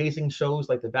amazing shows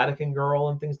like The Vatican Girl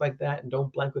and things like that, and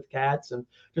Don't Blank with Cats, and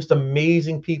just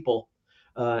amazing people.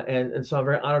 And so I'm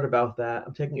very honored about that.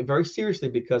 I'm taking it very seriously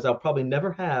because I'll probably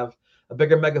never have a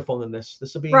bigger megaphone than this.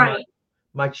 This will be Right.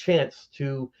 my chance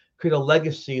to create a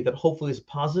legacy that hopefully is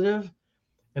positive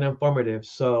and informative.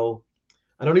 So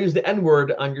I don't use the N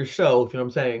word on your show, if you know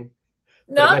what I'm saying.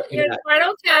 But it No, might be you're that. quite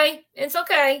okay. It's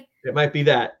okay. It might be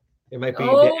that. It might be the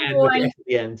Oh end with the boy. X at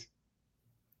the end.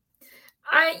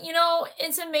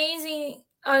 It's amazing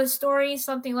a story,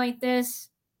 something like this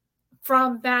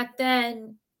from back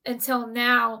then until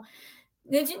now.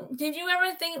 Did you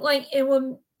ever think like it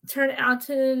would turn out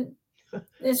to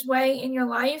this way in your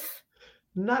life?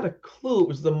 Not a clue. It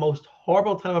was the most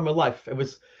horrible time of my life. It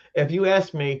was, if you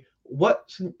ask me, what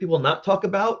should people not talk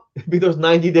about? It'd be those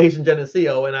 90 days in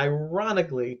Geneseo. And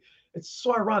ironically, it's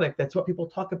so ironic. That's what people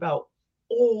talk about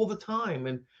all the time.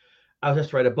 And I was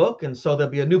just write a book. And so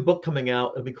there'll be a new book coming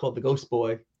out. It'll be called The Ghost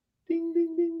Boy. Ding,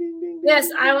 ding, ding, ding, ding, Yes,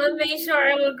 ding, I ding, will ding, make ding, sure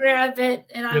I ding. will grab it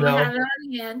and I You will have know, it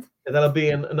on hand. and that'll be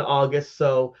in August.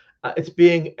 So it's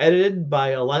being edited by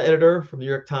a line editor from the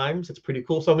New York Times. It's pretty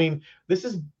cool. So, I mean, this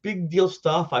is big deal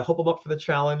stuff. I hope I'm up for the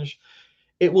challenge.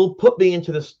 It will put me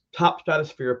into this top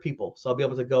stratosphere of people. So I'll be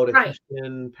able to go to Right.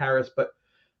 Houston, Paris. But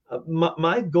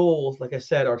my goals, like I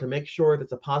said, are to make sure that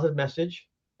it's a positive message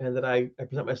and that I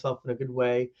present myself in a good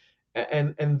way,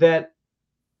 and that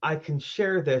I can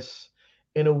share this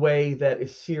in a way that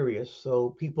is serious so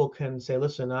people can say,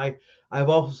 listen, I've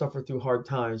also suffered through hard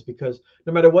times, because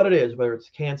no matter what it is, whether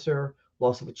it's cancer,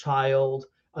 loss of a child,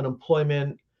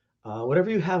 unemployment,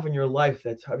 whatever you have in your life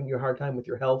that's having your hard time with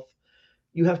your health,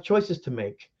 you have choices to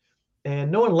make.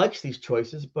 And no one likes these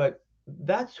choices, but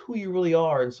that's who you really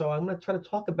are. And so I'm going to try to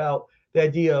talk about the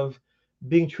idea of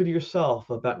being true to yourself,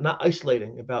 about not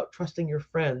isolating, about trusting your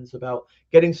friends, about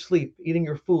getting sleep, eating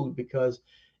your food, because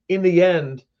in the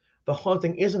end, the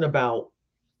haunting isn't about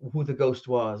who the ghost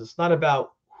was. It's not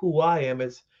about who I am.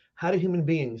 It's how do human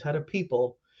beings, how do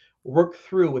people work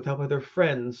through with help of their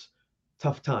friends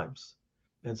tough times.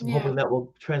 And so I'm Yeah. hoping that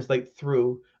will translate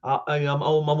through. I'm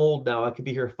old now. I could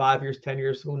be here 5 years, 10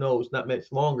 years, who knows? Not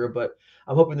much longer. But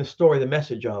I'm hoping the story, the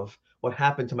message of what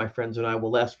happened to my friends and I will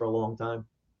last for a long time.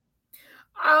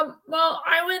 Well,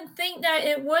 I would think that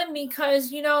it would because,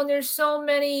 there's so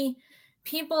many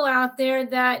people out there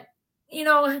that,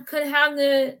 could have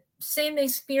the same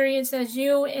experience as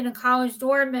you in a college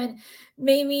dorm, and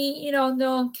maybe,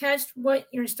 they'll catch what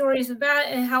your story is about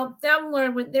and help them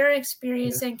learn with their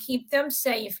experience Yeah. and keep them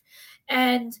safe.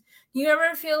 And do you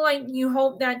ever feel like you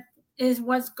hope that is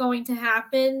what's going to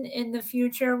happen in the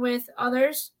future with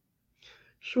others?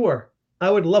 Sure. I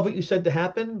would love what you said to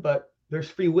happen, but there's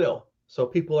free will. So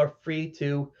people are free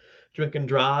to drink and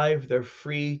drive. They're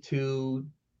free to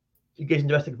engage in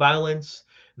domestic violence.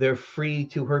 They're free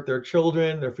to hurt their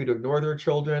children. They're free to ignore their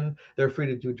children. They're free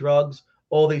to do drugs,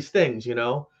 all these things.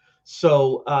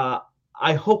 So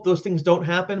I hope those things don't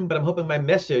happen, but I'm hoping my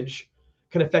message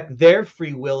can affect their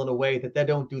free will in a way that they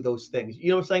don't do those things.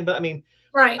 You know what I'm saying? But I mean,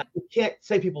 I Right. can't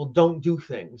say people don't do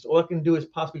things. All I can do is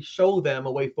possibly show them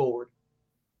a way forward.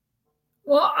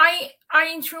 Well,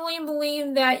 I truly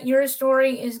believe that your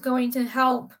story is going to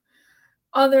help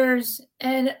others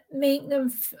and make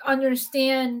them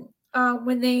understand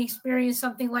when they experience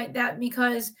something like that,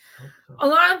 because I hope so. a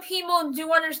lot of people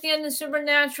do understand the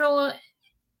supernatural,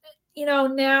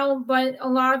 now, but a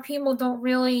lot of people don't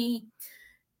really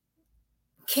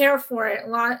care for it. A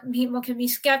lot of people can be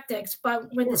skeptics, but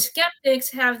when the Sure. skeptics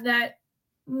have that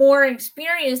more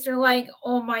experience, they're like,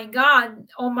 oh my God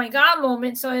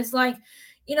moment. So it's like,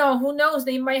 who knows?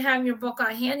 They might have your book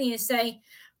on handy and say,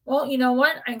 well, you know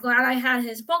what? I'm glad I had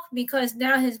his book because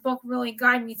now his book really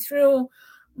guided me through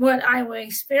what I was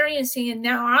experiencing. And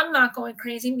now I'm not going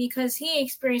crazy because he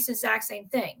experienced the exact same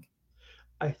thing.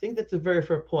 I think that's a very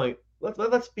fair point.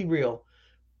 Let's be real.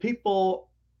 People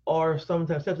are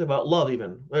sometimes skeptical about love.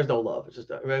 Even there's no love. It's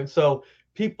just right. So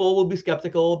people will be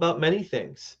skeptical about many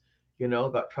things.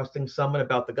 About trusting someone,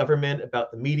 about the government,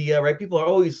 about the media. Right? People are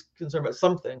always concerned about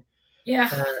something. Yeah.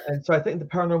 And so I think the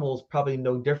paranormal is probably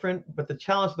no different. But the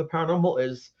challenge of the paranormal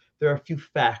is there are a few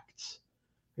facts.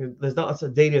 There's not lots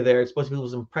of data there. It's supposed to be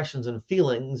people's impressions and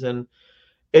feelings. And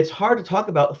it's hard to talk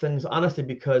about things honestly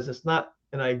because it's not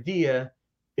an idea,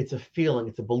 it's a feeling,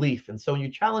 it's a belief. And so when you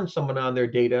challenge someone on their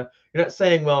data, you're not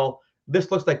saying, well,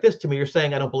 this looks like this to me. You're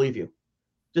saying, I don't believe you.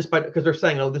 Just by because they're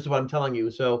saying, oh, this is what I'm telling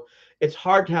you. So it's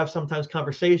hard to have sometimes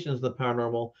conversations in the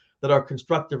paranormal that are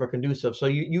constructive or conducive. So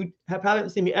you haven't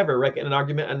seen me ever, right, in an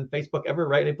argument on Facebook ever,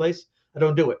 right, any place. I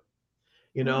don't do it.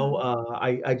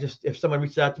 I just, if someone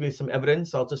reaches out to me with some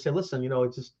evidence, I'll just say, listen,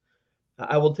 it's just,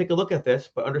 I will take a look at this,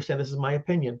 but understand this is my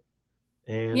opinion,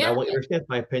 and I Yeah, want you to understand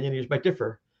my opinion. You just might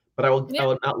differ, but I yeah,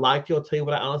 will not lie to you. I'll tell you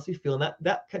what I honestly feel, and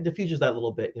that kind of diffuses that a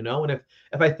little bit, And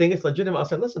if I think it's legitimate, I'll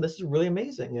say, listen, this is really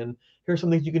amazing, and here's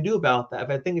some things you can do about that. If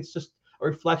I think it's just a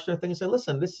reflection of things, say,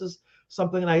 listen, this is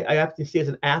something I have to see as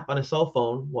an app on a cell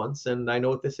phone once, and I know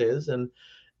what this is, and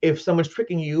if someone's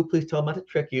tricking you, please tell them not to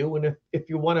trick you, and if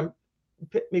you want to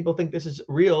people think this is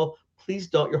real, please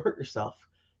don't. You'll hurt yourself.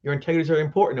 Your integrity is very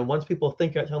important. And once people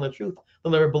think you're not telling the truth,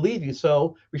 they'll never believe you.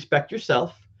 So respect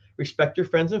yourself, respect your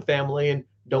friends and family, and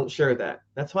don't share that.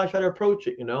 That's how I try to approach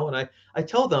it, And I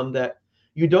tell them that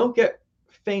you don't get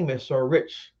famous or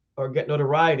rich or get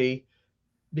notoriety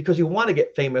because you want to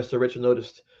get famous or rich or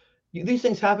noticed. These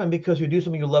things happen because you do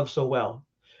something you love so well.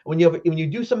 When you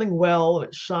do something well and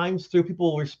it shines through,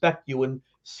 people will respect you and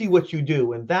see what you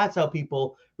do, and that's how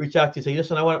people reach out to you. Say,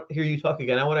 listen, I want to hear you talk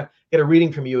again. I want to get a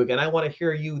reading from you again. I want to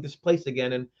hear you this place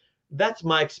again, and that's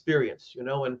my experience, And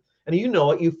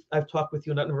I've talked with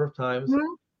you a number of times.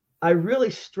 mhm, I really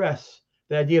stress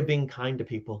the idea of being kind to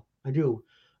people. I do,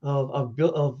 of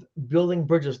building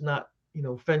bridges, not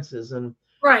fences,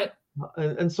 right.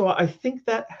 and so I think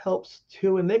that helps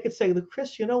too. And they could say, "Look,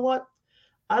 Chris, you know what?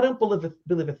 I don't believe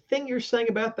a thing you're saying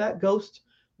about that ghost,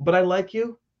 but I like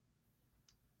you.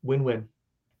 Win-win.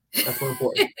 That's more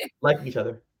important. Like each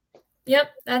other."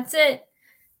 Yep, that's it.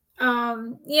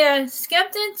 Yeah,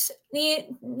 skeptics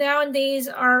nowadays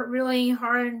are really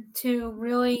hard to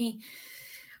really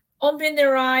open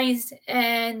their eyes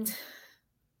and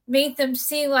make them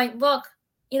see, like, look,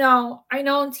 I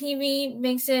know TV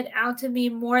makes it out to be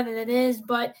more than it is,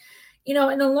 but in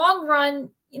the long run,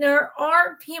 there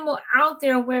are people out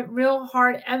there with real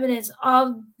hard evidence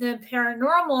of the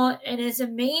paranormal, and it's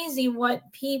amazing what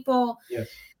people Yes.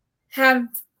 have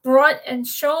brought and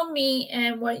shown me,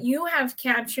 and what you have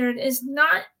captured is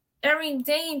not every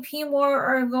day people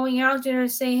are going out there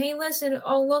and say, hey, listen,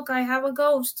 oh, look, I have a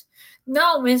ghost.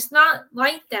 No, it's not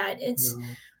like that. It's,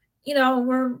 No.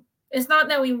 we're, it's not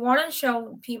that we want to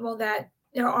show people that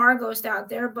there are ghosts out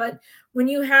there, but when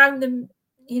you have the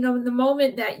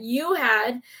moment that you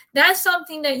had, that's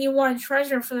something that you want to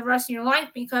treasure for the rest of your life,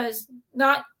 because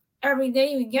not every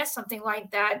day you get something like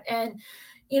that. And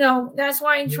that's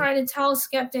why I Yeah. try to tell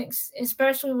skeptics,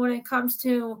 especially when it comes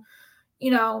to,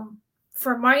 you know,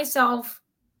 for myself,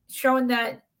 showing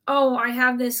that, oh, I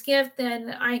have this gift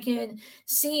and I can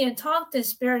see and talk to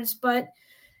spirits. But,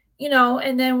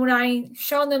 and then when I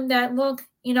show them that, look,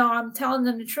 I'm telling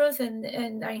them the truth,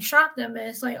 and I shock them, and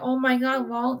it's like, oh my God,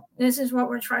 well, this is what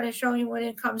we're trying to show you when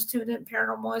it comes to the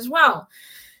paranormal as well.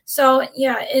 So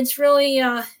yeah, it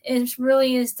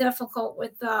really is difficult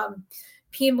with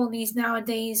people these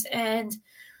nowadays, and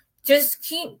just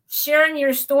keep sharing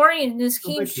your story and just Oh,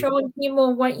 keep thank you. showing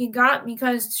people what you got,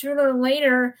 because sooner or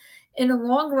later, in the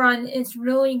long run, it's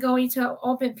really going to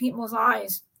open people's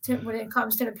eyes to when it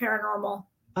comes to the paranormal.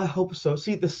 I hope so.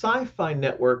 See, the Sci-Fi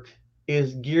Network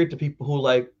is geared to people who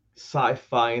like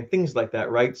sci-fi and things like that,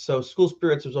 right? So School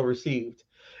Spirits was well received.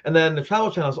 And then the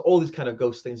Travel Channel has all these kind of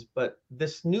ghost things, but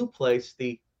this new place,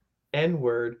 the N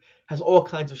Word, has all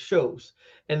kinds of shows.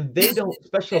 And they don't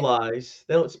specialize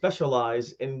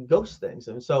in ghost things.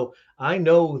 And so I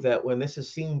know that when this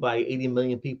is seen by 80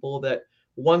 million people, that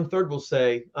one third will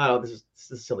say, oh, this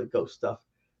is silly ghost stuff.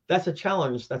 That's a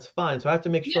challenge. That's fine. So I have to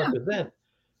make sure I Yeah, present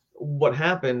what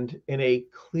happened in a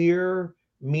clear,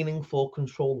 meaningful,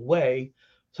 controlled way,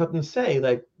 so I can say,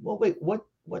 like, well, wait, what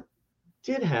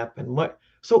did happen? What?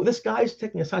 So this guy's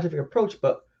taking a scientific approach,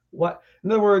 but what?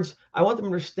 In other words, I want them to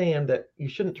understand that you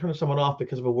shouldn't turn someone off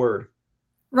because of a word.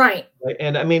 right. Right?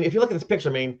 And I mean, if you look at this picture,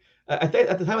 I mean, I think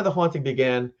at the time of the haunting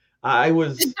began, I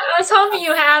was I was hoping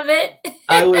you have it.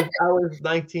 I was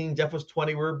 19, Jeff was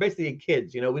 20. We were basically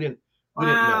kids, we didn't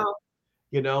know,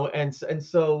 Wow. and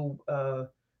so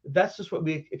that's just what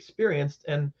we experienced.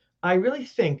 And I really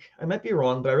think, I might be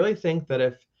wrong, but I really think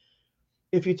that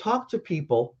if you talk to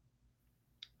people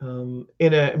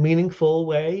in a meaningful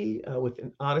way, with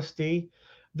an honesty,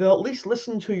 they'll at least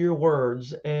listen to your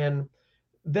words, and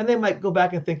then they might go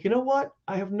back and think, you know what?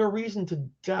 I have no reason to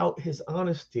doubt his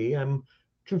honesty. I'm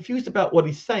confused about what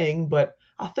he's saying, but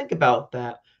I'll think about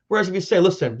that. Whereas if you say,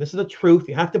 listen, this is the truth,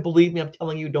 you have to believe me, I'm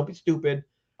telling you, don't be stupid,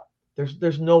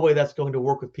 There's no way that's going to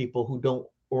work with people who don't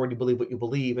already believe what you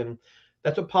believe, and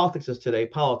that's what politics is today.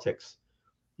 Politics.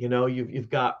 You've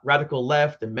got radical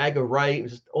left and MAGA right, and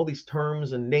just all these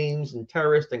terms and names and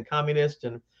terrorist and communist,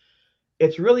 and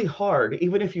it's really hard,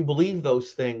 even if you believe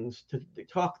those things, to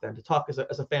talk as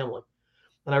a family.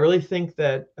 And I really think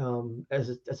that as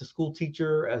a school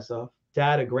teacher, as a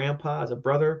dad, a grandpa, as a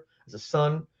brother, as a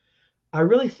son, I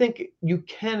really think you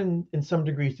can, in some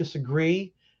degrees,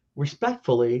 disagree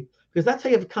respectfully, because that's how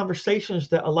you have conversations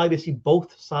that allow you to see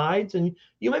both sides. And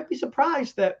you might be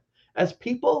surprised that as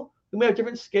people, we may have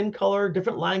different skin color,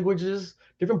 different languages,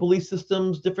 different belief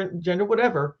systems, different gender,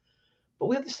 whatever, but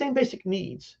we have the same basic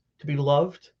needs: to be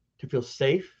loved, to feel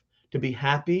safe, to be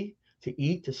happy, to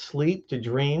eat, to sleep, to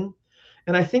dream.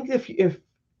 And I think if in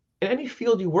any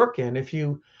field you work in, if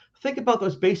you think about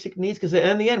those basic needs, because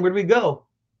in the end, where do we go?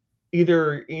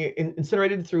 Either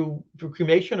incinerated through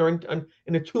cremation or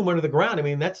in a tomb under the ground. I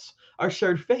mean, that's our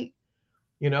shared fate,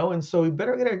 And so we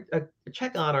better get a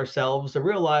check on ourselves to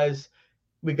realize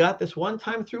we got this one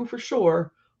time through for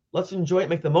sure. Let's enjoy it,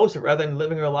 make the most of it, rather than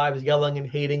living our lives yelling and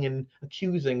hating and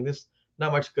accusing. There's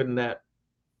not much good in that.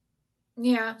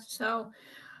 Yeah. So,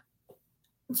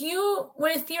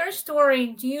 with your story,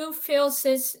 do you feel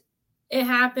since it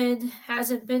happened,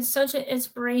 has it been such an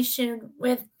inspiration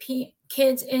with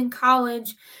kids in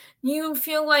college? Do you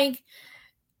feel like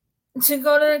to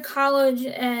go to college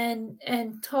and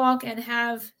talk and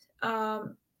have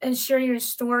and share your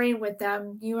story with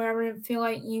them? Do you ever feel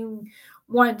like you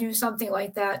want to do something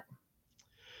like that?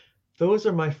 Those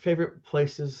are my favorite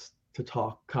places to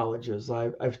talk, colleges.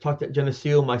 I've talked at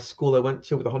Geneseo, my school I went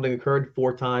to where the haunting occurred,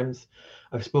 4 times.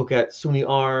 I've spoke at SUNY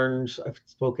Orange. I've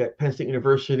spoke at Penn State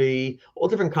University, all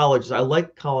different colleges. I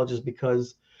like colleges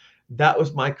because that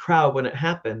was my crowd when it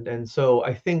happened. And so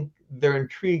I think they're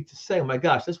intrigued to say, oh my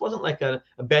gosh, this wasn't like an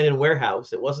abandoned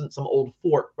warehouse. It wasn't some old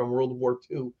fort from World War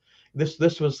II.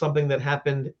 This was something that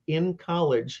happened in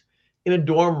college, in a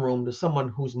dorm room, to someone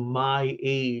who's my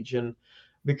age. And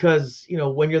because,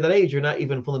 when you're that age, you're not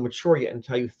even fully mature yet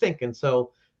until you think. And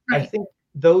so I Right. think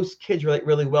those kids relate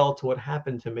really well to what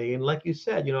happened to me. And like you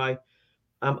said,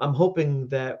 I'm hoping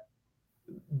that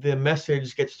the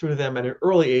message gets through to them at an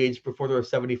early age before they're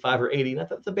 75 or 80. Not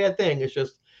that that's a bad thing. It's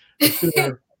just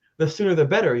the sooner the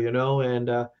better,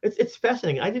 And it's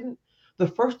fascinating. The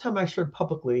first time I shared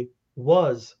publicly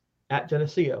was at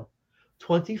Geneseo,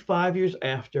 25 years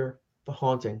after the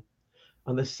haunting,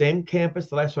 on the same campus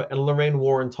that I saw Ed Lorraine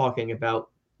Warren talking about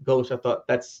ghosts. I thought,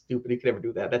 that's stupid. He could never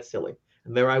do that. That's silly.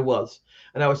 And there I was.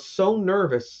 And I was so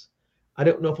nervous. I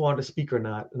didn't know if I wanted to speak or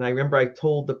not. And I remember I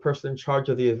told the person in charge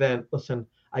of the event, listen,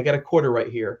 I got a quarter right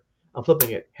here. I'm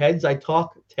flipping it. Heads, I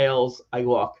talk. Tails, I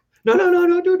walk. No,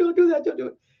 don't do that. Don't do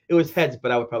it. It was heads,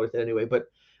 but I would probably say it anyway. But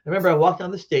I remember I walked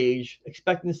on the stage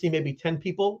expecting to see maybe 10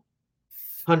 people,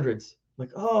 hundreds.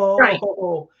 Like, Right.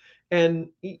 and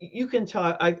you can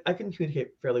tell I can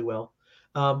communicate fairly well.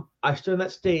 I stood on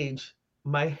that stage,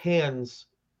 my hands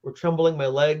were trembling, my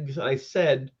legs, and I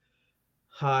said,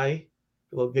 hi,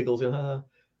 little giggles,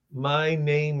 my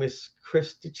name is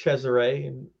Chris DeCesare,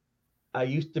 and I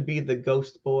used to be the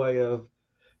ghost boy of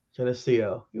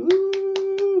Geneseo.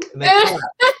 And they clapped.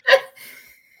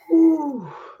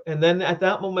 And then at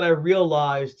that moment, I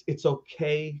realized it's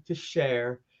okay to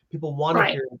share. People want to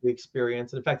hear the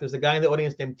experience. And in fact, there's a guy in the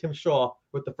audience named Tim Shaw,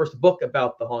 wrote the first book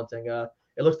about the haunting.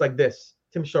 It looks like this.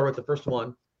 Tim Shaw wrote the first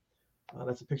one.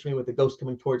 That's a picture of me with the ghost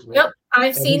coming towards me. Yep,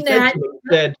 I've seen that. He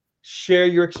said, share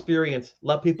your experience.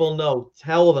 Let people know.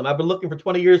 Tell them. I've been looking for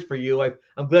 20 years for you.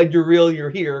 I'm glad you're real. You're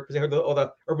here, because I heard all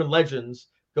the urban legends.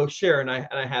 Go share, and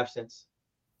I have since.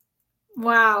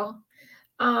 Wow.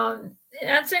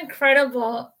 That's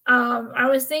incredible. I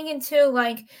was thinking too,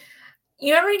 like,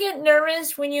 you ever get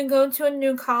nervous when you go to a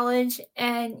new college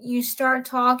and you start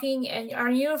talking, and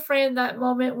are you afraid of that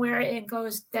moment where it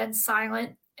goes dead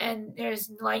silent and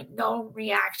there's like no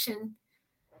reaction?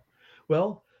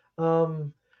 Well,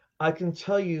 I can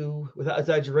tell you without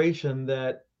exaggeration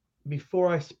that before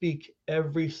I speak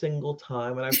every single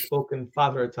time, and I've spoken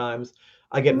 500 times,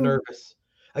 I get nervous.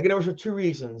 I get nervous for 2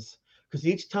 reasons. Because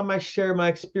each time I share my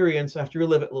experience, I have to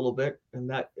relive it a little bit, and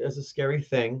that is a scary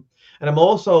thing. And I'm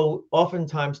also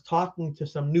oftentimes talking to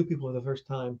some new people for the first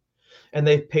time, and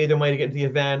they've paid their money to get into the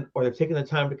event, or they've taken the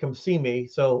time to come see me.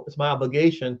 So it's my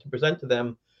obligation to present to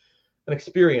them an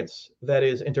experience that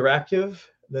is interactive,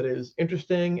 that is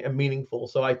interesting and meaningful.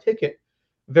 So I take it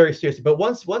very seriously. But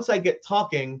once I get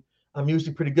talking, I'm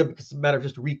usually pretty good, because it's a matter of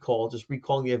just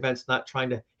recalling the events, not trying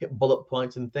to hit bullet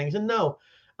points and things. And no,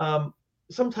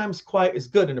 sometimes quiet is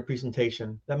good in a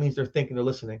presentation. That means they're thinking, they're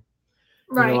listening.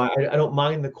 Right. I don't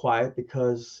mind the quiet,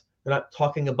 because They're not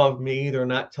talking above me. They're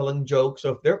not telling jokes. So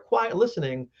if they're quiet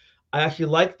listening, I actually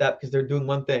like that because they're doing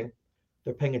one thing.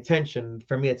 They're paying attention.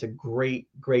 For me, it's a great,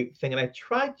 great thing. And I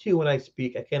try to, when I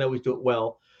speak, I can't always do it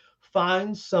well,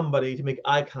 find somebody to make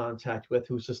eye contact with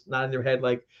who's just not in their head,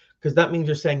 like, because that means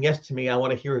you're saying yes to me. I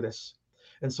want to hear this.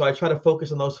 And so I try to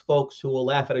focus on those folks who will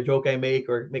laugh at a joke I make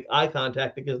or make eye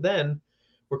contact, because then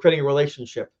we're creating a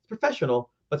relationship. It's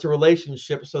professional, but it's a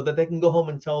relationship so that they can go home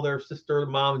and tell their sister,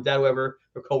 mom, dad, whoever,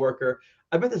 their coworker.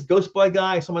 I met this Ghost Boy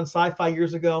guy, someone sci-fi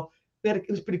years ago. It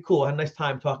was pretty cool. I had a nice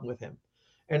time talking with him.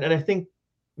 And I think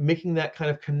making that kind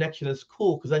of connection is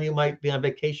cool, because then you might be on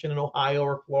vacation in Ohio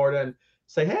or Florida and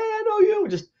say, hey, I know you.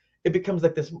 Just it becomes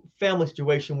like this family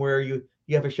situation where you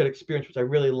have a shared experience, which I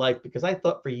really like, because I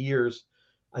thought for years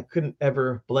I couldn't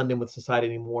ever blend in with society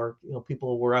anymore.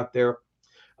 People were out there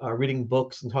reading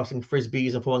books and tossing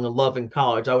frisbees and falling in love in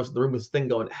college. I was in the room with this thing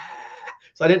going, ah.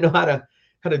 So I didn't know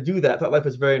how to do that. I thought life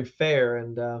was very unfair,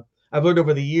 and I've learned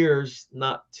over the years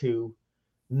not to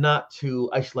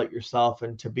isolate yourself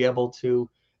and to be able to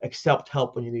accept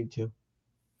help when you need to.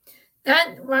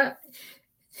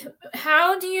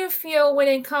 How do you feel when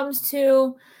it comes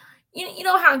to, you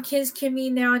know how kids can be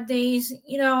nowadays?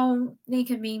 They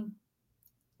can be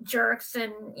jerks,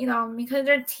 and because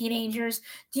they're teenagers.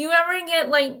 Do you ever get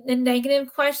like the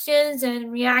negative questions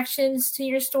and reactions to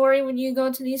your story when you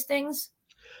go to these things?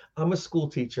 I'm a school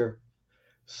teacher,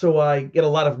 so I get a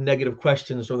lot of negative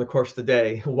questions over the course of the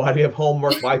day. Why do you have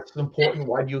homework? Why it's important?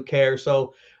 Why do you care?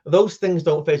 So those things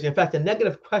don't phase me. In fact, a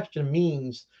negative question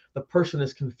means the person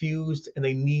is confused and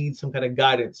they need some kind of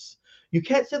guidance. You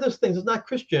can't say those things. It's not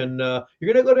Christian.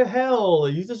 You're going to go to hell.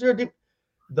 You deserve deep.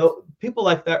 Though people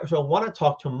like that so want to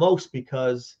talk to most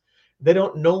because they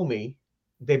don't know me.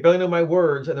 They barely know my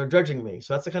words and they're judging me.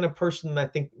 So that's the kind of person I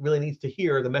think really needs to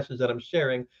hear the message that I'm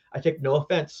sharing. I take no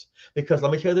offense, because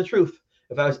let me tell you the truth.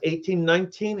 If I was 18,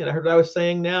 19 and I heard what I was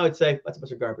saying now, I'd say, that's a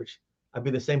bunch of garbage. I'd be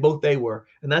in the same boat they were.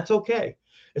 And that's okay.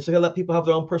 It's okay to let people have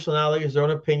their own personalities, their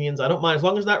own opinions. I don't mind, as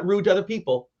long as it's not rude to other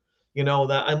people.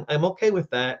 That I'm okay with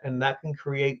that. And that can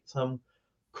create some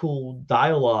cool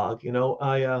dialogue.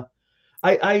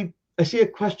 I see a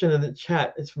question in the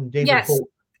chat. It's from David Yes. Holt.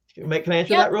 Can I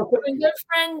answer Yep. that real quick? My good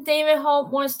friend David Holt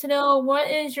wants to know,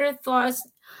 what is your thoughts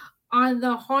on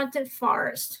the haunted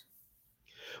forest?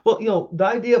 Well, the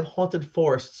idea of haunted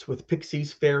forests with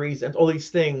pixies, fairies, and all these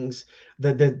things,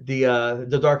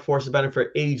 the dark forest has been around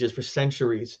for ages, for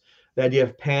centuries. The idea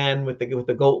of Pan with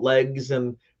the goat legs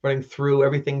and running through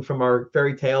everything from our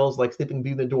fairy tales, like Sleeping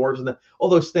Beauty and the Dwarves, and all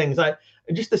those things. I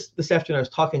just this afternoon I was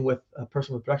talking with a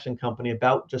person with a production company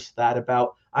about just that.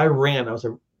 I was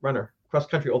a runner cross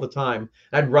country all the time.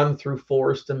 I'd run through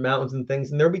forests and mountains and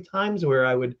things, and there'd be times where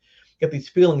I would get these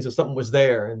feelings of something was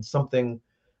there and something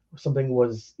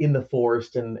was in the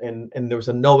forest, and there was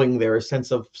a knowing there, a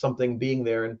sense of something being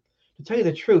there. And to tell you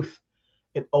the truth,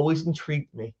 it always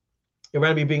intrigued me. It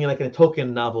reminded me of being like in a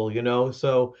Tolkien novel.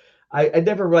 So I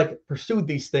never like pursued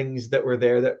these things that were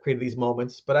there that created these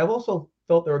moments, but I've also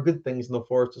felt there are good things in the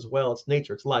forest as well. It's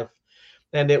nature, it's life.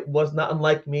 And it was not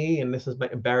unlike me, and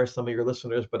might embarrass some of your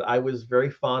listeners, but I was very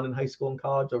fond in high school and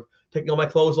college of taking all my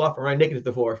clothes off and running naked to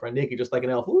the forest, running naked just like an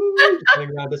elf, woo, just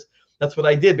running around this. That's what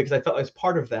I did because I felt I was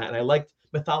part of that, and I liked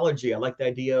mythology. I liked the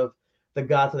idea of the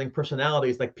gods having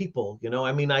personalities like people.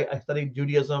 I studied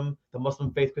Judaism, the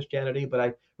Muslim faith, Christianity, but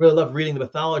I really love reading the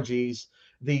mythologies,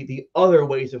 the other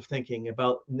ways of thinking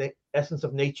about essence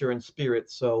of nature and spirit.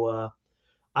 So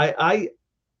I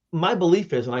my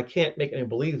belief is, and I can't make anyone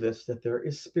believe this, that there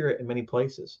is spirit in many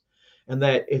places, and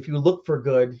that if you look for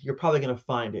good, you're probably going to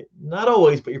find it. Not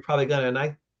always, but you're probably going to. And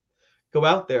I go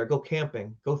out there, go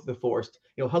camping, go through the forest,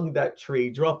 hug that tree,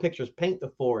 draw pictures, paint the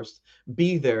forest,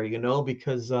 be there,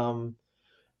 because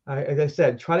as I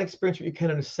said, try to experience what you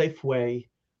can in a safe way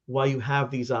while you have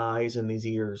these eyes and these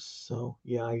ears. So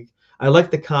yeah, I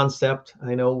like the concept.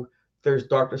 I know there's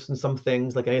darkness in some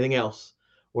things, like anything else,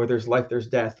 where there's life, there's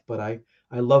death, but I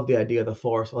love the idea of the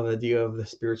forest, I love the idea of the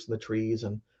spirits in the trees,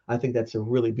 and I think that's a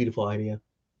really beautiful idea.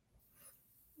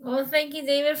 Well, thank you,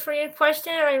 David, for your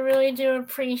question. I really do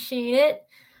appreciate it.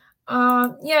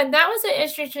 Yeah, that was an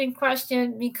interesting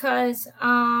question because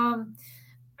I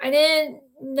didn't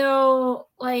know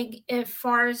like if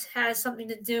forest has something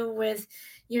to do with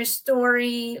your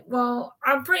story. Well,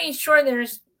 I'm pretty sure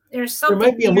there's something. There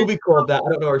might be a movie called that.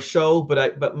 I don't know, or a show,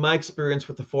 but my experience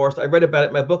with the forest, I read about it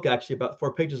in my book, actually, about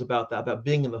 4 pages about that, about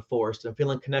being in the forest and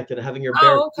feeling connected and having your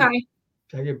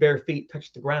bare feet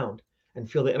touch the ground and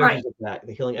feel the energies of that,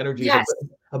 the healing energies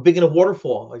of being in a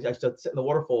waterfall. I used to sit in the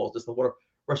waterfalls, just the water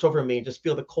rush over me and just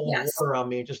feel the cold water on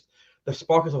me, and just the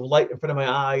sparkles of light in front of my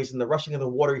eyes and the rushing of the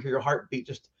water. You hear your heartbeat.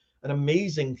 Just an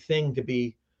amazing thing to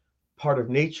be part of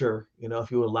nature,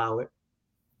 if you allow it.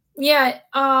 Yeah.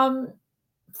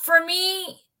 For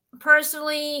me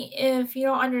personally, if you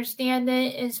don't understand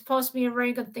it, it's supposed to be a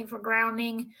very good thing for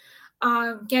grounding,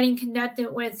 getting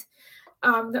connected with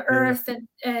the Yeah. earth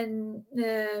and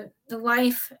the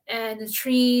life and the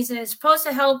trees. And it's supposed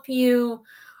to help you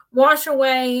wash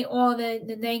away all the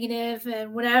negative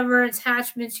and whatever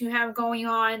attachments you have going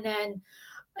on,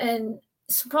 and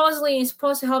supposedly it's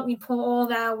supposed to help you pull all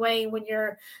that away when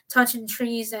you're touching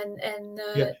trees and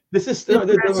Yeah. the This is the no,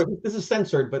 grass. this is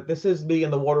censored, but this is me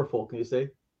in the waterfall. Can you see?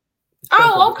 It's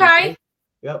censored, Oh, but can you see? okay.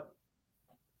 Yep.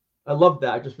 I love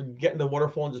that. Just get in the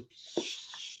waterfall and just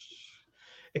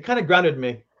it kind of grounded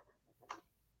me.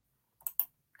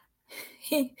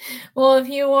 Well, if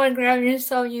you want to grab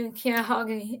yourself, you can't hug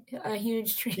a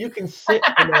huge You tree. can sit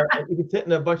in a you can sit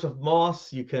in a bunch of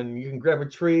moss. You can grab a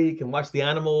tree. You can watch the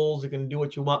animals. You can do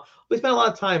what you want. We spend a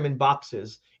lot of time in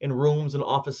boxes, in rooms and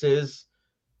offices.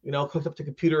 Hooked up to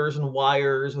computers and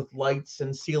wires with lights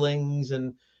and ceilings,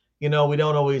 and we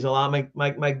don't always allow my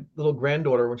little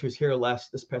granddaughter when she was here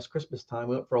this past Christmas time.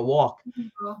 We went for a walk,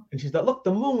 and she thought, "Look,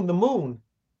 the moon,"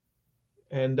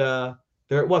 and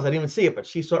there it was. I didn't even see it, but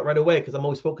she saw it right away because I'm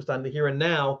always focused on the here and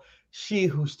now. She,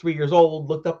 who's 3 years old,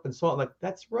 looked up and saw it like,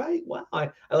 "That's right. Wow." I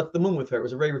looked at the moon with her. It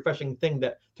was a very refreshing thing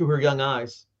that through her young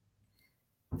eyes.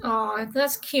 Oh,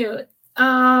 that's cute.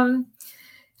 Um,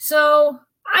 so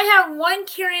I have one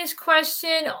curious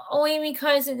question, only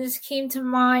because it just came to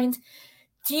mind.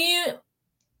 Do you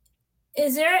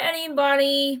Is there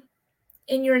anybody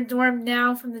in your dorm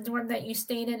now from the dorm that you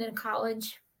stayed in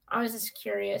college? I was just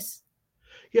curious.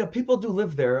 Yeah, people do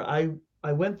live there. I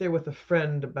went there with a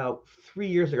friend about 3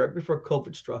 years ago, right before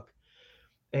COVID struck,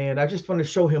 and I just wanted to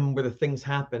show him where the things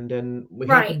happened. And we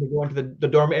happened Right. to go into the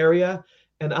dorm area,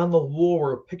 and on the wall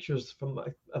were pictures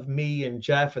of me and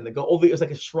Jeff, and it was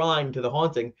like a shrine to the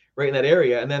haunting right in that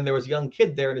area. And then there was a young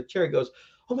kid there in a chair. He goes,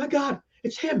 "Oh my God,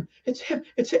 it's him! It's him!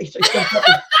 It's him!" He jumped up,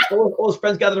 and all his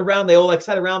friends gathered around. They all like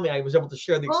sat around me. I was able to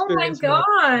share the Oh my experience.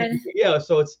 God. Yeah,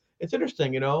 so it's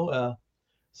interesting.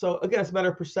 So again, it's a matter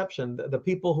of perception. The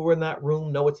people who are in that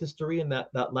room know its history and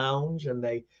that lounge, and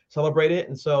they celebrate it.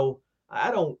 And so I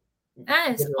don't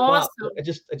That get is it a lot.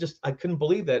 awesome. I couldn't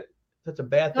believe that such a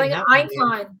bad thing Like an happened to me,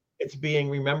 and icon. it's being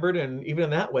remembered, and even in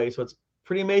that way. So it's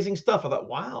pretty amazing stuff. I thought,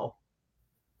 wow.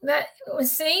 That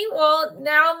See, well,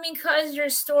 now because your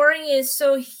story is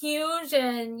so huge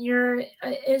and you're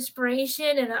an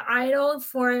inspiration and an idol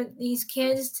for these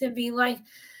kids to be like,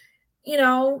 you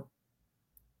know,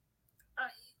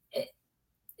 it,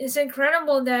 it's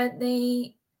incredible that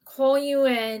they call you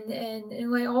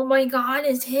and like, oh my God,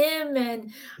 it's him, and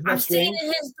Isn't that I've stayed strange? in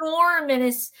his dorm, and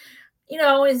it's,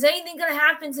 is anything gonna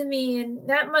happen to me? And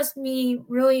that must be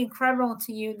really incredible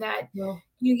to you that Well,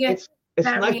 you get it's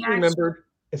that nice to be reaction. remembered.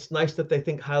 It's nice that they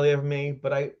think highly of me,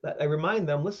 but I remind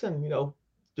them, listen, do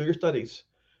your studies,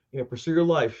 pursue your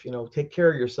life, take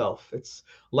care of yourself. It's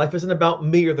Life isn't about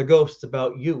me or the ghost, it's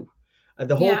about you. And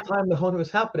the whole Yeah, time the haunting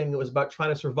was happening, it was about trying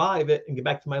to survive it and get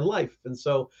back to my life. And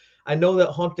so I know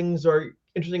that hauntings are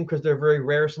interesting because they're very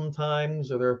rare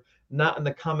sometimes, or they're not in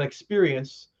the common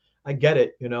experience. I get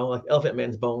it, like Elephant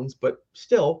Man's bones, but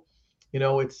still,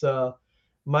 it's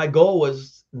my goal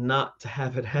was not to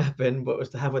have it happen, but was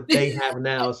to have what they have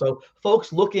now. So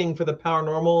folks looking for the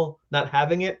paranormal, not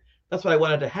having it, that's what I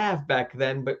wanted to have back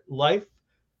then. But life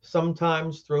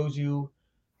sometimes throws you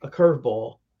a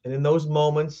curveball. And in those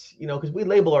moments, because we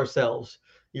label ourselves,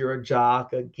 you're a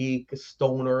jock, a geek, a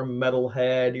stoner,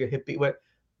 metalhead, you're hippie,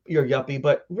 you're yuppie,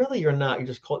 but really you're not. You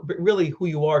just call it, but really who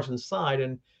you are is inside.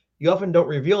 And you often don't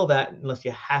reveal that unless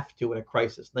you have to in a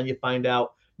crisis. Then you find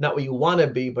out not what you want to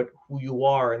be, but who you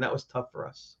are. And that was tough for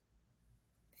us.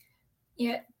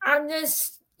 yeah. I'm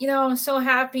just, so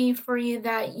happy for you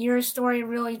that your story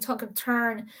really took a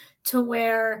turn to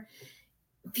where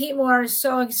people are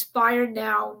so inspired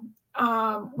now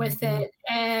with Mhm. it,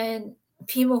 and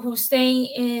people who stay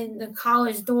in the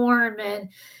college dorm, and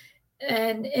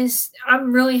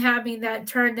I'm really happy that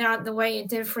turned out the way it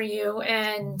did for you,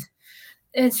 and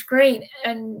it's great.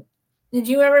 And did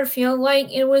you ever feel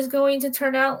like it was going to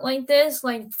turn out like this,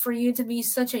 like for you to be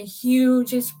such a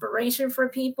huge inspiration for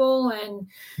people and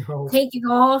No, taking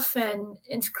off? And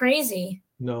it's crazy.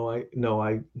 no.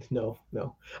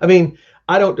 I mean,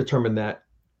 I don't determine that.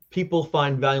 People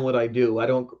find value in what I do. I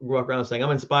don't walk around saying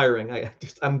I'm inspiring.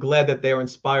 I'm glad that they're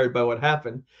inspired by what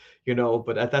happened,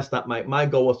 but that's not my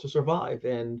goal was to survive.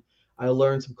 And I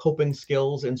learned some coping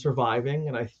skills in surviving.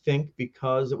 And I think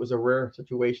because it was a rare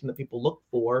situation that people look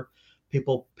for,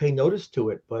 people pay notice to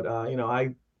it. But,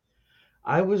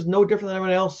 I was no different than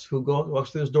everyone else who walks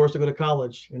through those doors to go to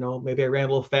college. Maybe I ran a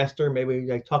little faster,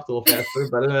 maybe I talked a little faster,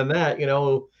 but other than that,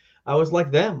 I was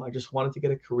like them. I just wanted to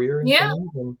get a career in Yeah.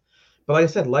 things, but like I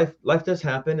said, life does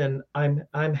happen, and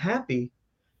I'm happy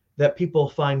that people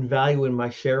find value in my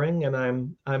sharing, and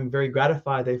I'm very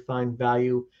gratified they find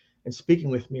value in speaking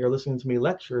with me or listening to me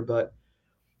lecture. But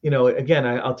again,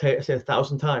 say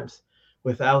 1,000 times,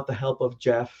 without the help of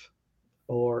Jeff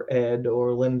or Ed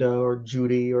or Linda or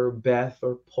Judy or Beth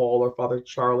or Paul or Father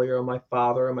Charlie or my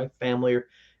father or my family or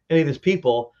any of these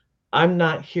people, I'm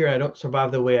not here. I don't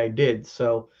survive the way I did.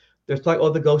 So there's like, oh,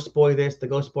 the Ghost Boy this, the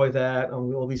Ghost Boy that,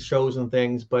 all these shows and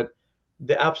things. But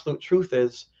the absolute truth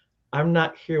is, I'm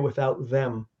not here without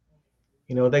them.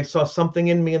 They saw something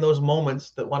in me in those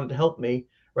moments that wanted to help me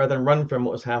rather than run from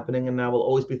what was happening. And I will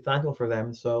always be thankful for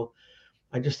them. So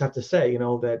I just have to say,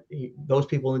 that those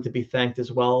people need to be thanked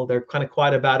as well. They're kind of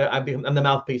quiet about it. I'm the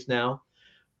mouthpiece now,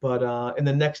 but in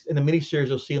the mini series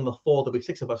you'll see in the fall there'll be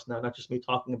 6 of us now, not just me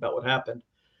talking about what happened.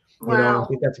 I Wow.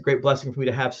 think that's a great blessing for me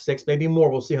to have 6, maybe more.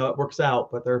 We'll see how it works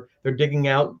out. But they're digging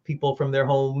out people from their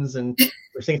homes, and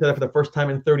we're seeing each other for the first time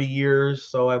in 30 years.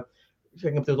 So I'm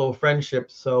checking up those old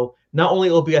friendships. So not only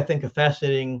will be, I think, a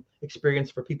fascinating experience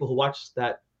for people who watch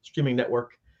that streaming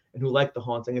network and who like the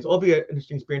haunting, it'll be an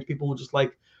interesting experience. People who just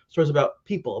like stories about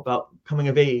people, about coming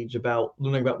of age, about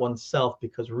learning about oneself.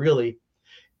 Because really,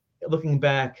 looking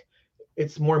back,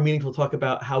 it's more meaningful to talk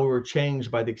about how we were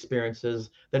changed by the experiences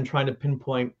than trying to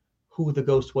pinpoint who the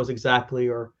ghost was exactly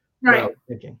or what I Right. was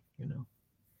thinking.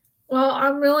 Well,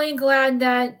 I'm really glad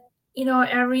that,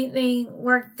 everything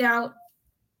worked out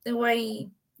the way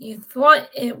you thought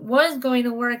it was going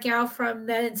to work out from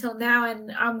then until now.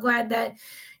 And I'm glad that,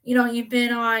 you've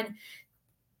been on,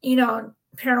 Paranormal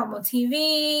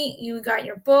TV, you got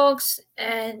your books,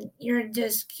 and you're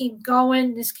just keep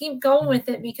going with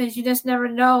it, because you just never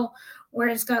know where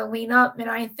it's going to lead up.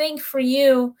 And I think for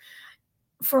you,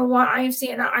 for what I've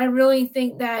seen, I really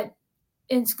think that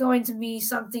it's going to be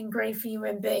something great for you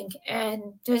and big.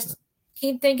 And just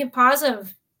keep thinking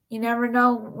positive. You never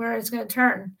know where it's going to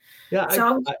turn. Yeah, So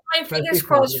I'm I keeping my try to stay fingers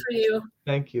crossed positive. for you.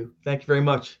 Thank you. Thank you very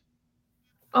much.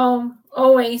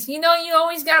 Always. You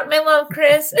always got my love,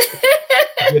 Chris.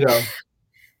 Ditto.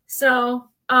 So,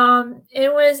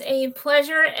 it was a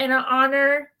pleasure and an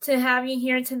honor to have you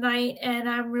here tonight, and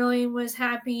I really was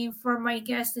happy for my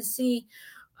guests to see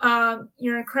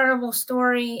your incredible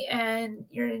story and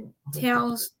your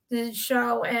tales to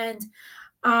show. And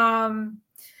um,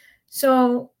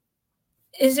 so,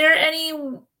 is there any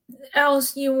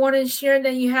else you want to share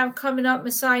that you have coming up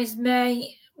besides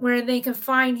May, where they can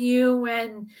find you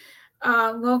and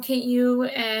locate you,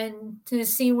 and to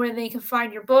see where they can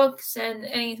find your books and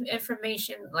any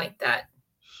information like that?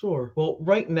 Sure. Well,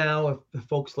 right now, if the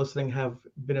folks listening have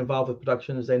been involved with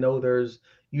productions, they know there's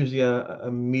usually a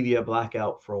media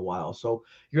blackout for a while. So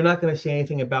you're not going to see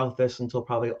anything about this until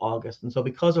probably August. And so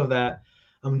because of that,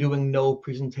 I'm doing no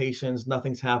presentations,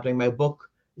 nothing's happening. My book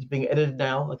is being edited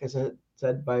now, like I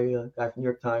said by a guy from New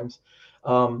York Times.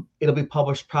 It'll be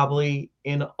published probably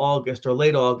in August or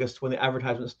late August when the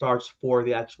advertisement starts for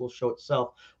the actual show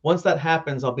itself. Once that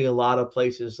happens, I'll be a lot of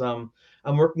places. I'm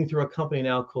working through a company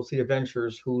now called Seed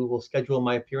Adventures who will schedule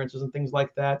my appearances and things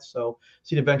like that. So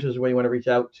Seed Adventures is where you want to reach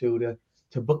out to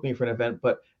book me for an event,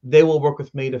 but they will work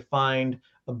with me to find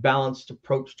a balanced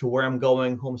approach to where I'm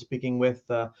going, who I'm speaking with.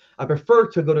 I prefer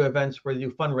to go to events where they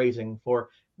do fundraising for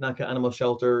animal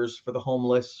shelters, for the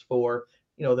homeless, for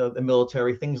the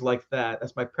military, things like that.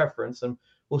 That's my preference, and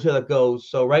we'll see how that goes.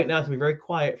 So right now it's gonna be very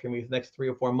quiet for me for the next 3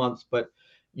 or 4 months, but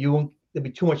you won't there'd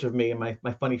be too much of me and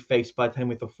my funny face by the time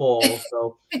we hit the fall.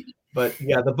 So, but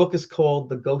yeah, the book is called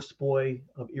The Ghost Boy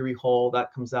of Erie Hall.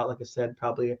 That comes out, like I said,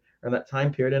 probably around that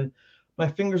time period. And my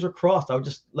fingers are crossed. I would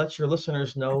just let your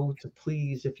listeners know to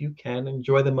please, if you can,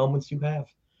 enjoy the moments you have.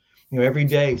 Every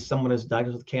day someone is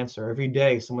diagnosed with cancer. Every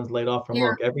day someone's laid off from Yeah.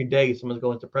 work. Every day someone's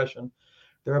going depression.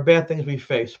 There are bad things we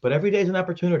face, but every day is an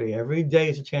opportunity. Every day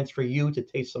is a chance for you to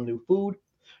taste some new food,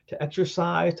 to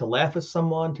exercise, to laugh with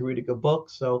someone, to read a good book.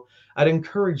 So I'd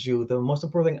encourage you. The most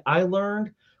important thing I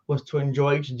learned was to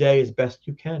enjoy each day as best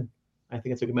you can. I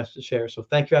think it's a good message to share. So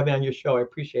thank you for having me on your show. I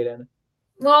appreciate it, Anna.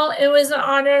 Well, it was an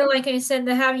honor, like I said,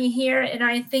 to have you here, and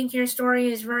I think your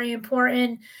story is very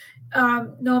important.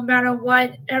 No matter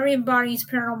what, everybody's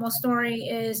paranormal story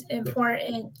is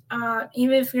important,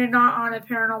 even if you're not on a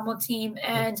paranormal team.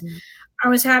 And I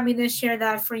was happy to share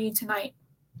that for you tonight.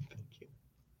 Thank you.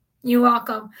 You're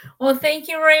welcome. Well, thank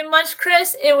you very much,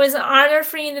 Chris. It was an honor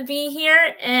for you to be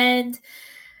here, and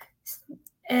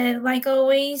like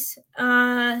always,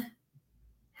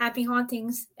 happy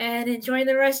hauntings, and enjoy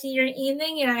the rest of your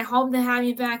evening, and I hope to have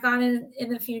you back on in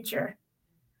the future.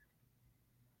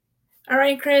 All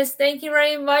right, Chris, thank you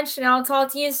very much, and I'll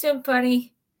talk to you soon,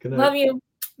 buddy. Good night. Love you.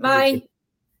 Bye.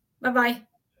 Bye-bye.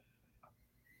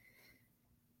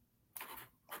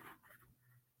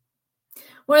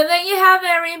 Well, there you have it,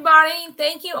 everybody.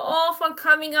 Thank you all for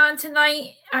coming on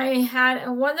tonight. I had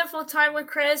a wonderful time with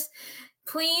Chris.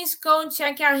 Please go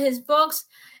check out his books,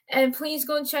 and please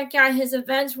go check out his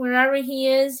events wherever he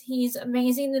is. He's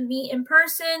amazing to meet in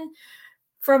person.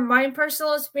 From my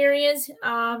personal experience,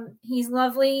 he's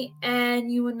lovely,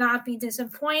 and you would not be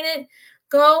disappointed.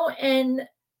 Go and,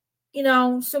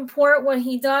 support what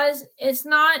he does. It's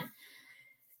not,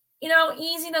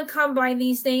 easy to come by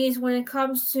these days when it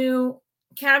comes to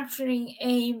capturing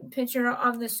a picture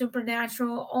of the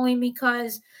supernatural, only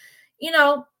because,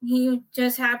 he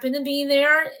just happened to be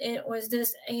there. It was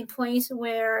just a place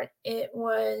where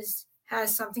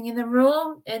has something in the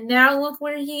room, and now look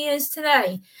where he is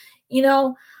today.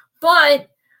 But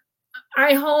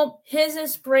I hope his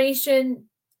inspiration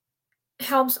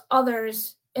helps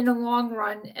others in the long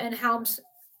run and helps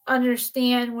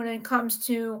understand when it comes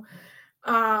to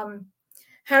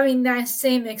having that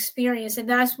same experience. And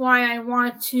that's why I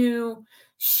want to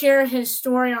share his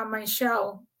story on my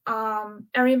show.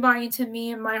 Everybody to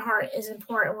me in my heart is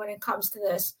important when it comes to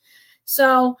this.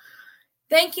 So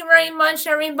thank you very much,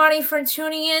 everybody, for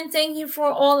tuning in. Thank you for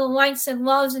all the likes and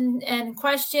loves and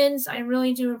questions. I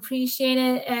really do appreciate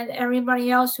it. And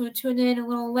everybody else who tuned in a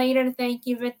little later, thank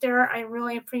you, Victor. I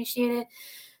really appreciate it.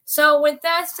 So with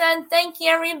that said, thank you,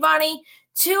 everybody.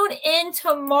 Tune in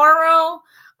tomorrow.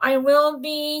 I will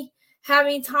be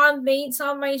having Tom Bates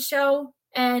on my show,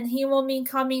 and he will be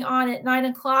coming on at 9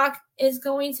 o'clock. It's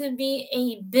going to be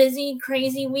a busy,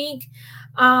 crazy week.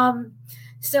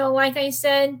 So like I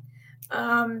said,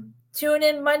 tune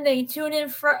in Monday, tune in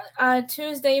for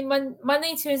Tuesday,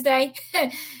 Monday, Tuesday,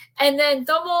 and then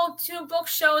double 2 book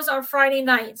shows on Friday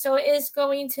night. So it's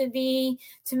going to be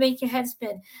to make your head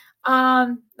spin.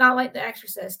 Not like The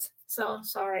Exorcist. So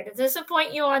sorry to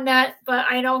disappoint you on that, but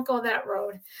I don't go that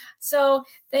road. So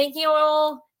thank you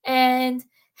all, and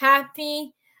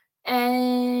happy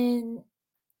and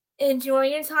enjoy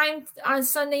your time on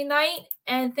Sunday night.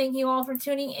 And thank you all for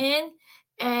tuning in,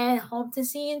 and hope to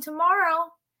see you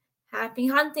tomorrow. Happy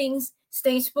huntings.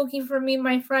 Stay spooky for me,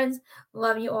 my friends.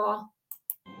 Love you all.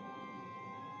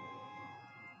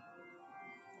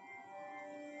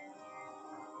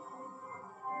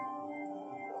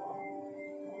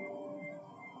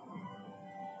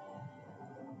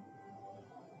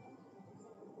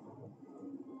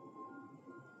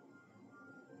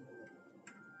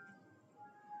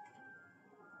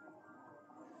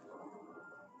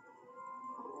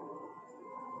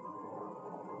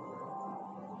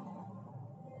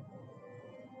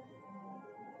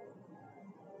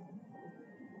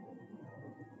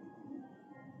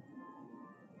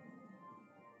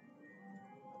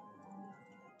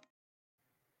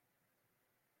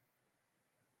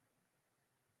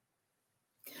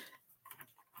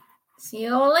 See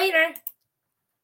you all later.